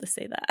not be able to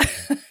say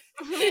that.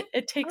 Mhm.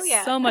 It Oh takes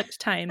yeah. so much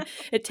time.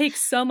 It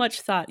takes so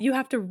much thought. You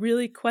have to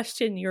really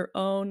question your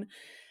own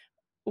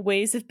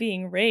ways of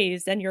being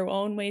raised and your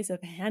own ways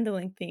of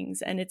handling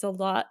things. And it's a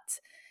lot.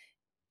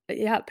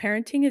 Yeah,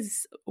 parenting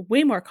is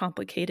way more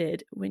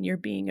complicated when you're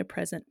being a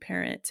present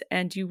parent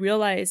and you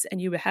realize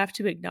and you have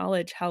to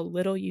acknowledge how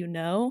little you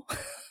know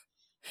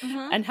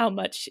Mhm. and how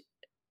much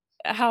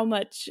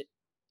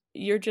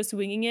you're just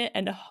winging it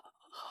and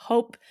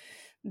hope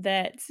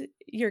that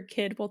your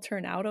kid will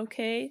turn out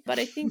okay. But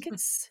I think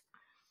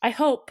I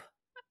hope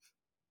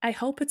I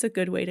hope it's a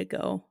good way to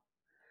go.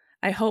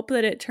 I hope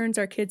that it turns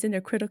our kids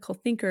into critical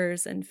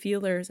thinkers and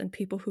feelers and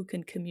people who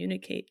can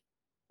communicate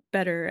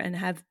better and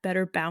have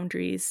better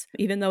boundaries,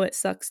 even though it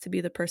sucks to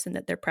be the person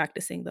that they're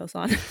practicing those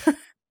on.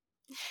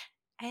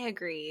 I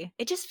agree.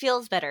 It just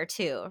feels better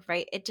too,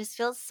 right? It just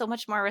feels so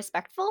much more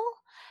respectful.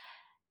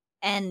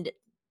 And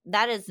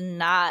that is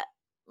not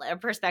a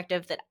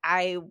perspective that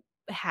I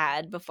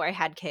had before I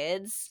had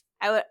kids.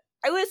 I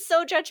was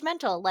so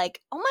judgmental,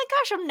 like, "Oh my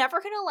gosh, I'm never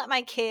going to let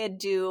my kid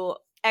do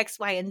X,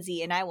 Y, and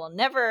Z, and I will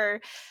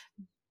never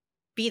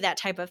be that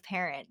type of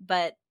parent."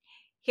 But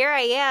here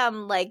I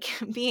am, like,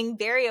 being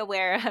very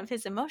aware of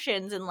his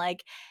emotions and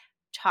like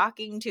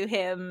talking to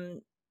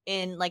him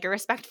in like a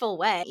respectful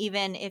way,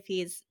 even if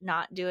he's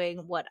not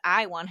doing what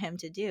I want him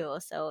to do.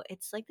 So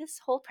it's like this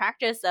whole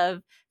practice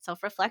of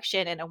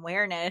self-reflection and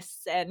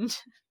awareness and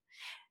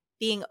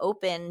being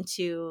open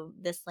to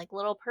this like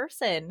little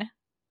person.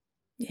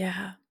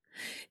 Yeah.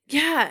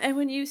 Yeah, and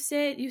when you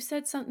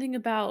said something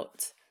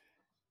about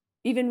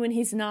even when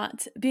he's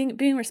not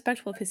being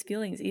respectful of his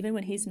feelings, even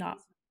when he's not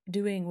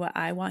doing what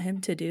I want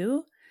him to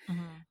do,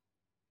 Mhm.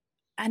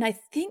 and I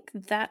think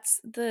that's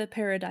the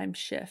paradigm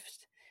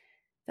shift.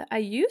 That I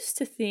used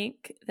to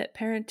think that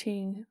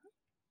parenting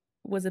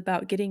was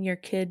about getting your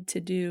kid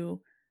to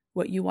do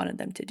what you wanted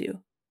them to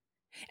do.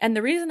 And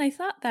the reason I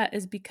thought that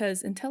is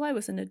because until I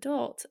was an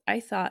adult, I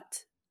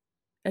thought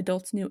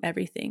adults knew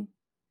everything.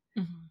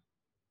 Mhm.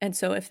 And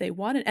so if they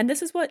wanted, and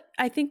this is what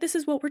I think this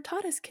is what we're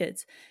taught as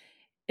kids.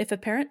 If a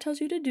parent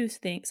tells you to do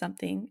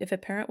something, if a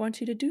parent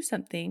wants you to do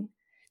something,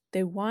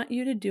 they want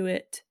you to do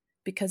it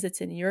because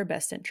it's in your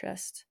best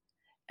interest.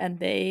 And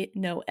they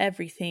know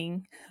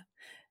everything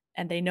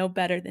and they know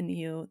better than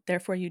you.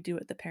 Therefore, you do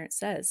what the parent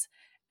says.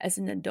 As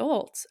an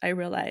adult, I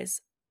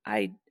realize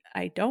I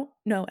I don't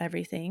know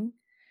everything.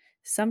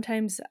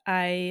 Sometimes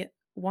I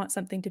want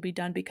something to be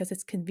done because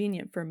it's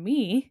convenient for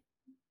me,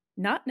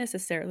 not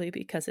necessarily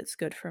because it's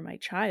good for my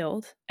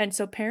child. And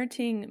so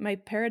parenting, my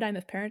paradigm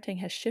of parenting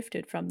has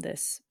shifted from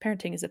this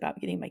parenting is about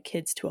getting my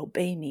kids to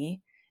obey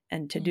me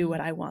and to do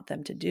what Mhm. I want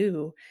them to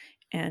do.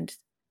 And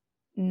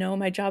no,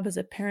 my job as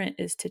a parent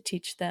is to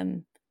teach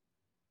them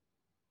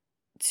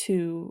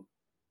to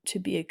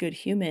be a good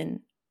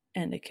human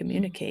and to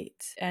Mhm.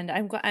 communicate. And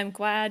I'm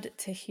glad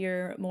to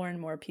hear more and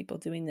more people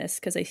doing this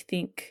because I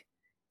think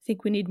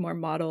we need more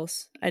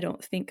models. I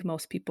don't think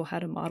most people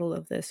had a model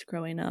of this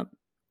growing up.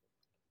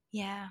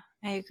 Yeah,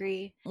 I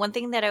agree. One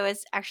thing that I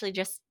was actually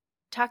just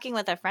talking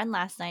with a friend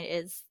last night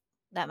is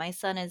that my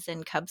son is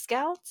in Cub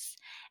Scouts,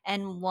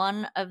 and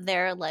one of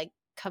their like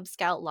Cub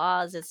Scout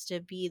laws is to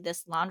be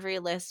this laundry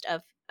list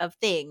of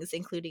things,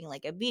 including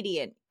like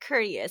obedient,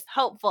 courteous,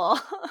 helpful,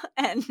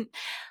 and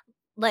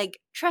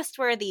like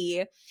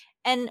trustworthy.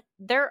 And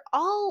they're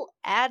all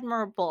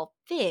admirable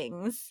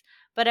things,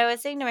 But I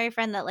was saying to my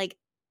friend that, like,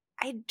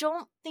 I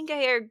don't think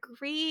I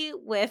agree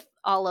with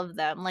all of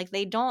them. Like,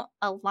 they don't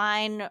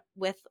align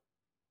with,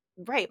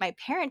 right, my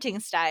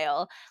parenting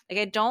style. Like,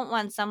 I don't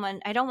want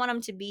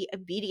them to be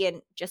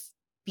obedient just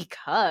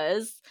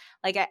because.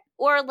 Like,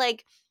 or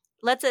like,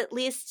 let's at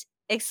least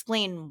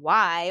explain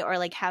why, or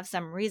like have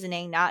some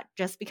reasoning, not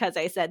just because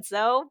I said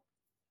so.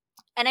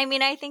 And I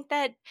mean, I think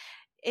that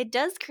it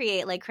does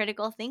create like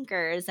critical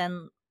thinkers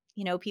and,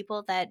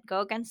 people that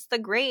go against the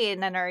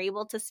grain and are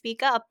able to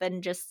speak up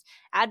and just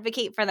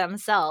advocate for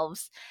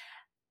themselves.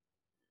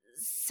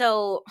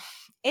 So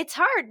it's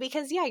hard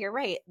because, yeah, you're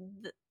right.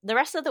 The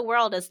rest of the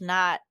world is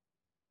not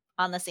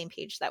on the same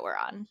page that we're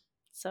on.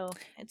 So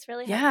it's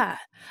really hard. Yeah.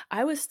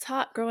 I was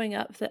taught growing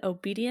up that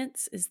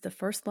obedience is the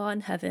first law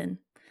in heaven.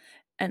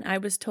 And I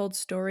was told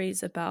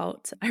stories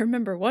about, I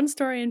remember one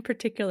story in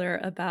particular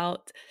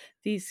about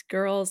these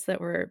girls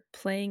that were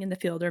playing in the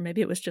field, or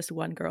maybe it was just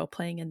one girl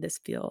playing in this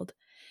field.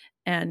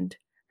 And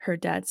her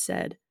dad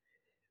said,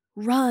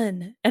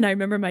 "Run." And I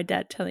remember my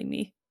dad telling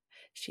me,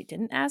 she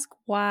didn't ask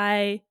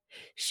why,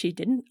 she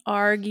didn't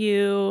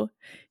argue,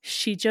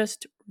 she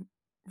just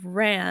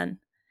ran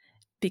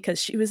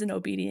because she was an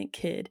obedient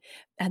kid.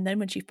 And then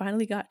when she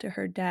finally got to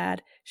her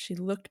dad, she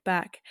looked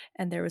back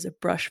and there was a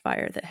brush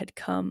fire that had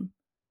come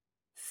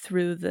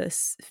through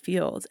this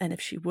field, and if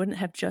she wouldn't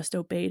have just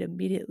obeyed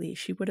immediately,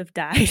 she would have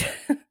died.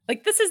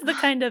 Like, this is the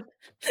kind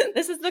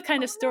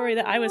of story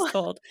that I was Oh,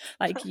 told.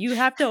 Like, you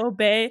have to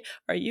obey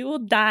or you will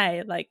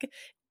die. Like,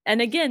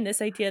 and again,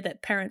 this idea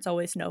that parents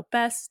always know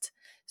best,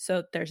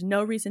 so there's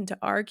no reason to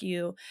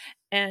argue.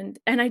 And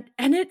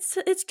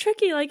it's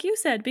tricky, like you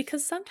said,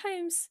 because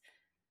sometimes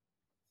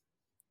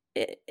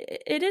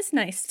it is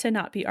nice to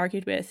not be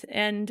argued with.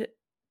 And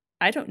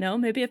I don't know,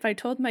 maybe if I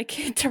told my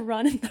kid to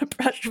run in the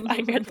brush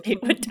fire, they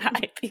would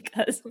die,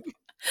 because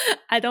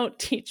I don't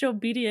teach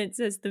obedience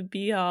as the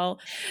be all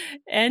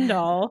end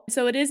all.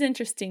 So it is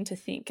interesting to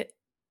think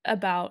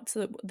about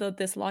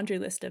this laundry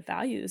list of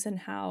values, and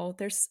how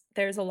there's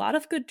a lot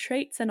of good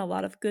traits and a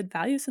lot of good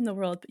values in the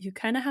world, but you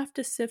kind of have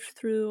to sift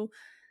through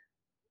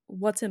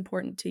what's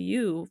important to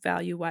you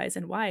value wise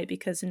and why,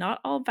 because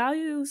not all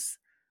values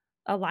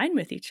align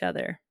with each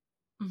other.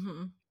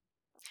 mm-hmm.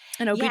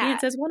 And Yeah,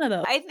 obedience is one of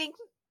those. I think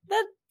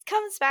that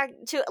comes back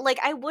to, like,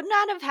 I would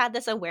not have had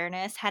this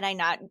awareness had I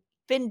not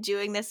been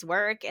doing this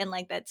work, and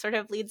like that sort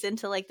of leads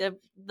into like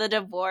the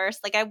divorce.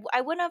 Like,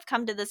 I wouldn't have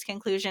come to this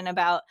conclusion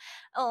about,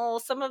 oh,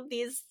 some of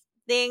these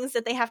things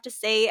that they have to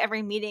say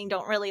every meeting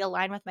don't really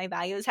align with my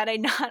values, had I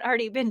not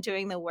already been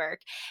doing the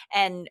work.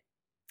 And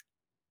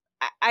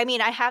I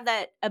mean, I have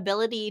that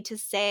ability to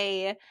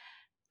say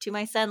to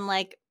my son,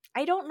 like,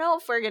 I don't know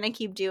if we're going to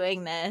keep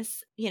doing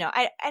this.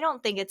 I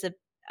don't think it's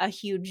a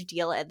huge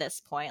deal at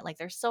this point. Like,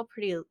 they're still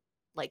pretty,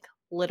 like,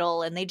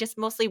 little, and they just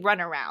mostly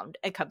run around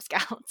at Cub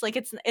Scouts. Like,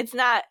 it's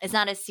not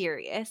as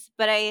serious.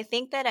 But I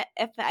think that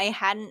if I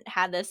hadn't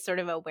had this sort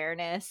of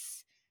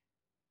awareness,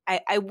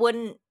 I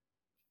wouldn't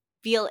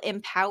feel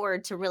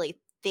empowered to really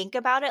think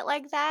about it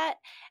like that.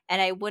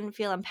 And I wouldn't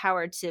feel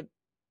empowered to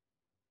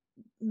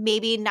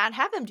maybe not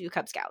have him do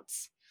Cub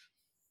Scouts.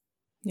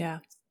 Yeah.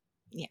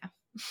 Yeah.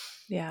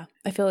 Yeah.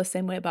 I feel the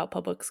same way about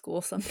public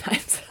school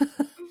sometimes. Mm-hmm.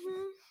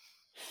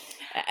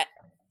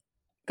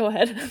 Go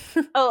ahead.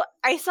 Oh,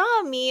 I saw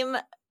a meme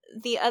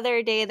the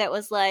other day that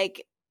was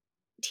like,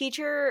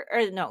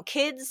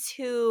 kids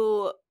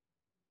who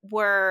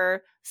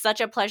were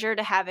such a pleasure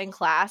to have in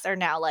class are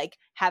now like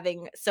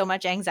having so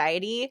much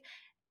anxiety.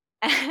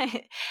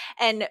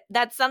 And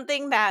that's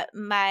something that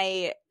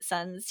my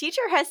son's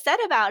teacher has said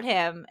about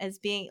him, as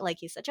being like,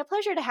 he's such a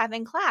pleasure to have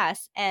in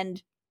class.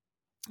 And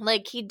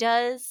like, he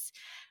does,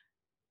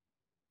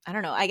 I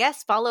don't know, I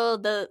guess follow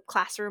the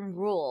classroom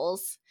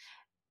rules.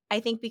 I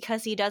think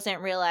because he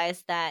doesn't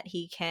realize that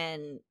he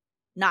can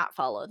not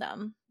follow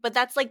them. But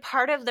that's like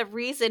part of the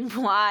reason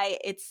why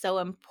it's so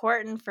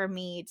important for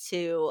me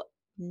to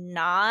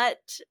not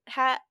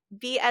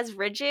be as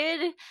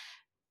rigid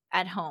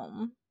at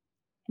home.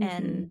 Mm-hmm.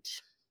 And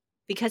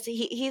because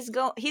he's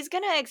going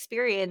to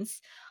experience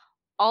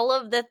all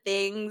of the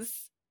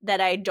things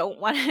that I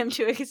don't want him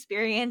to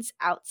experience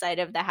outside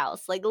of the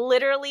house. Like,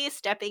 literally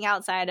stepping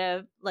outside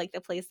of like the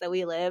place that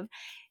we live,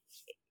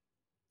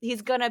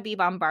 he's gonna be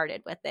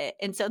bombarded with it.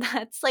 And so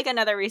that's like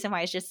another reason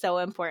why it's just so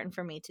important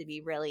for me to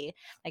be really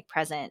like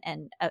present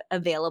and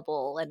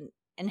available,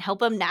 and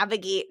help him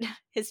navigate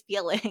his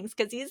feelings,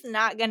 because he's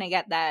not gonna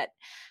get that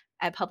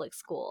at public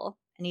school,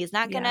 and he's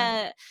not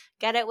gonna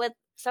get it with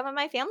some of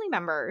my family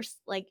members.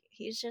 Like,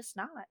 he's just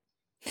not.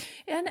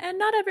 And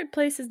not every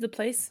place is the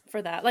place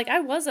for that. Like,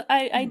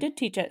 I did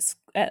teach at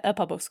a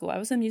public school. I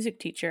was a music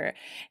teacher,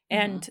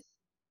 and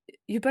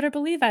you better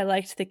believe I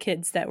liked the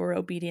kids that were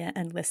obedient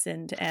and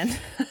listened and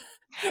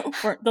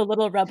weren't the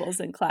little rebels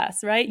in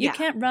class, right? You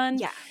can't run.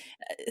 Yeah.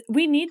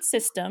 We need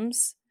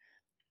systems,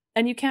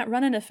 and you can't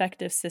run an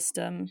effective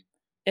system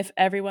if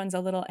everyone's a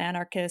little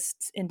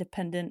anarchist,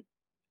 independent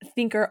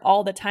thinker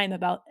all the time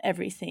about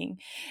everything.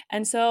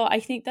 And so I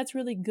think that's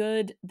really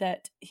good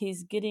that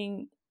he's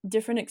getting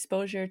different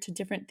exposure to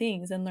different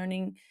things and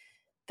learning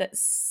that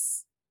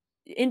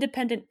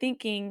independent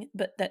thinking,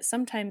 but that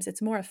sometimes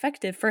it's more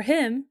effective for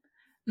him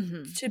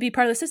Mm-hmm. to be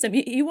part of the system.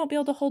 You won't be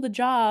able to hold a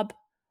job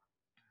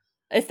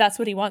if that's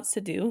what he wants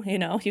to do.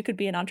 You could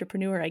be an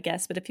entrepreneur, I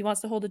guess, but if he wants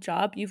to hold a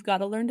job, you've got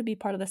to learn to be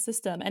part of the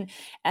system.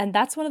 And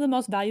that's one of the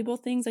most valuable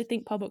things I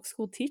think public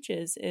school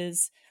teaches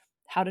is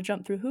how to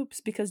jump through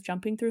hoops, because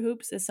jumping through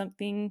hoops is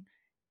something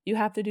you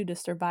have to do to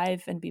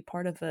survive and be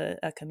part of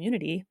a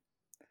community.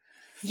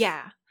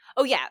 Yeah.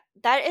 Oh yeah,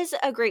 that is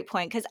a great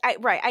point, because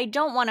I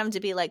don't want him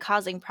to be like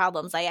causing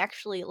problems. I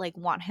actually like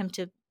want him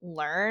to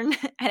learn,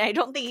 and I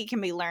don't think he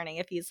can be learning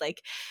if he's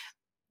like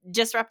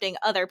disrupting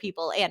other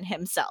people and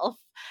himself.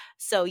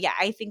 So yeah,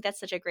 I think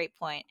that's such a great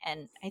point,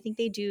 and I think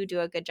they do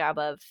a good job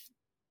of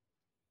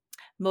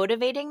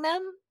motivating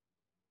them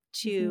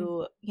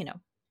to,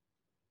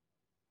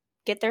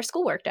 get their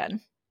schoolwork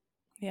done.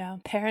 Yeah,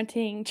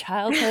 parenting,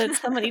 childhood,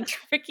 so many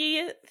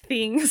tricky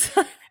things.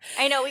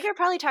 I know, we could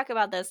probably talk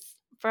about this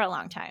for a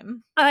long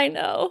time. I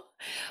know.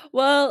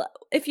 Well,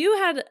 if you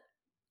had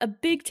a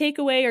big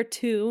takeaway or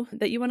two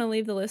that you want to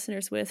leave the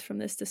listeners with from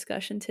this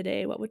discussion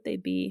today, what would they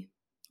be?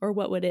 Or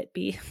what would it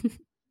be?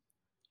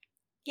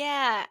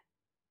 Yeah.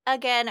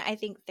 Again, I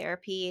think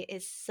therapy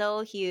is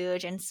so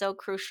huge and so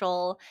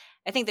crucial.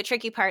 I think the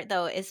tricky part,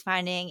 though, is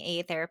finding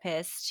a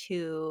therapist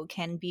who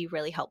can be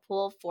really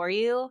helpful for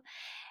you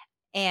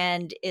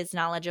and is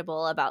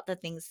knowledgeable about the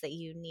things that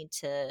you need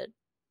to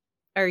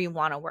or you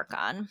want to work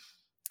on.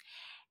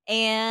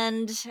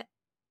 And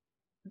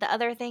the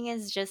other thing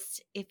is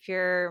just if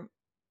you're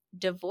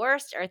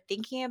divorced or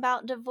thinking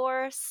about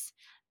divorce,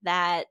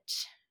 that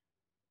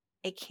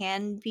it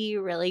can be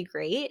really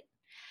great.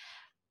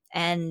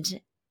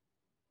 And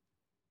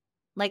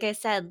like I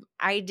said,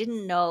 I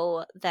didn't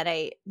know that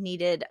I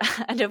needed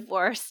a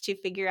divorce to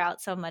figure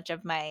out so much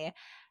of my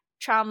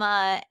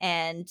trauma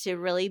and to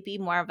really be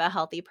more of a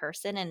healthy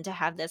person and to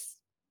have this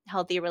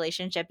healthy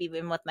relationship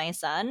even with my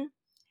son.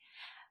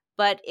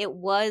 But it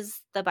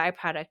was the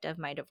byproduct of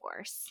my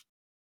divorce.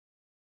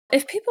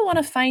 If people want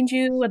to find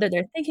you, whether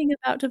they're thinking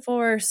about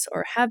divorce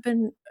or have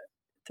been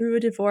through a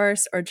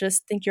divorce or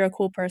just think you're a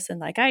cool person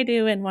like I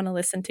do and want to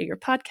listen to your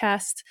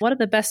podcast, what are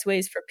the best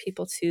ways for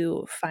people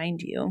to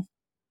find you?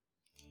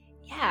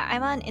 Yeah,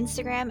 I'm on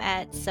Instagram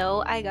at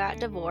So I Got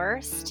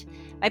Divorced.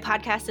 My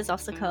podcast is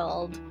also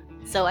called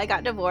So I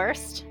Got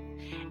Divorced.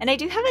 And I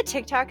do have a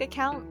TikTok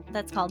account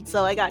that's called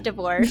So I Got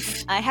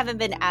Divorced. I haven't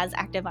been as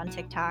active on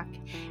TikTok.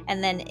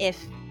 And then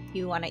if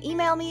you want to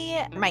email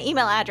me, my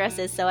email address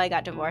is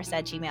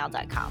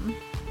soigotdivorced@gmail.com.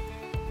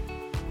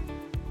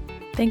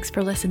 Thanks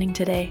for listening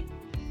today.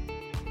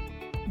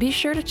 Be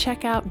sure to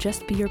check out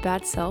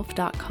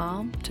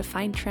justbeyourbadself.com to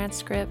find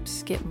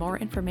transcripts, get more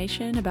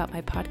information about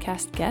my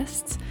podcast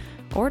guests,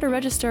 or to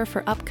register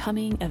for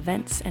upcoming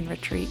events and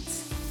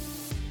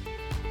retreats.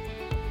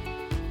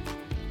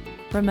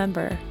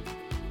 Remember,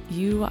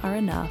 you are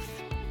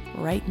enough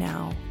right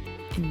now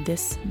in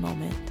this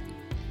moment.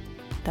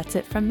 That's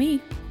it from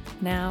me.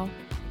 Now,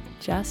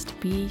 just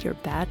be your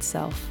bad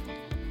self.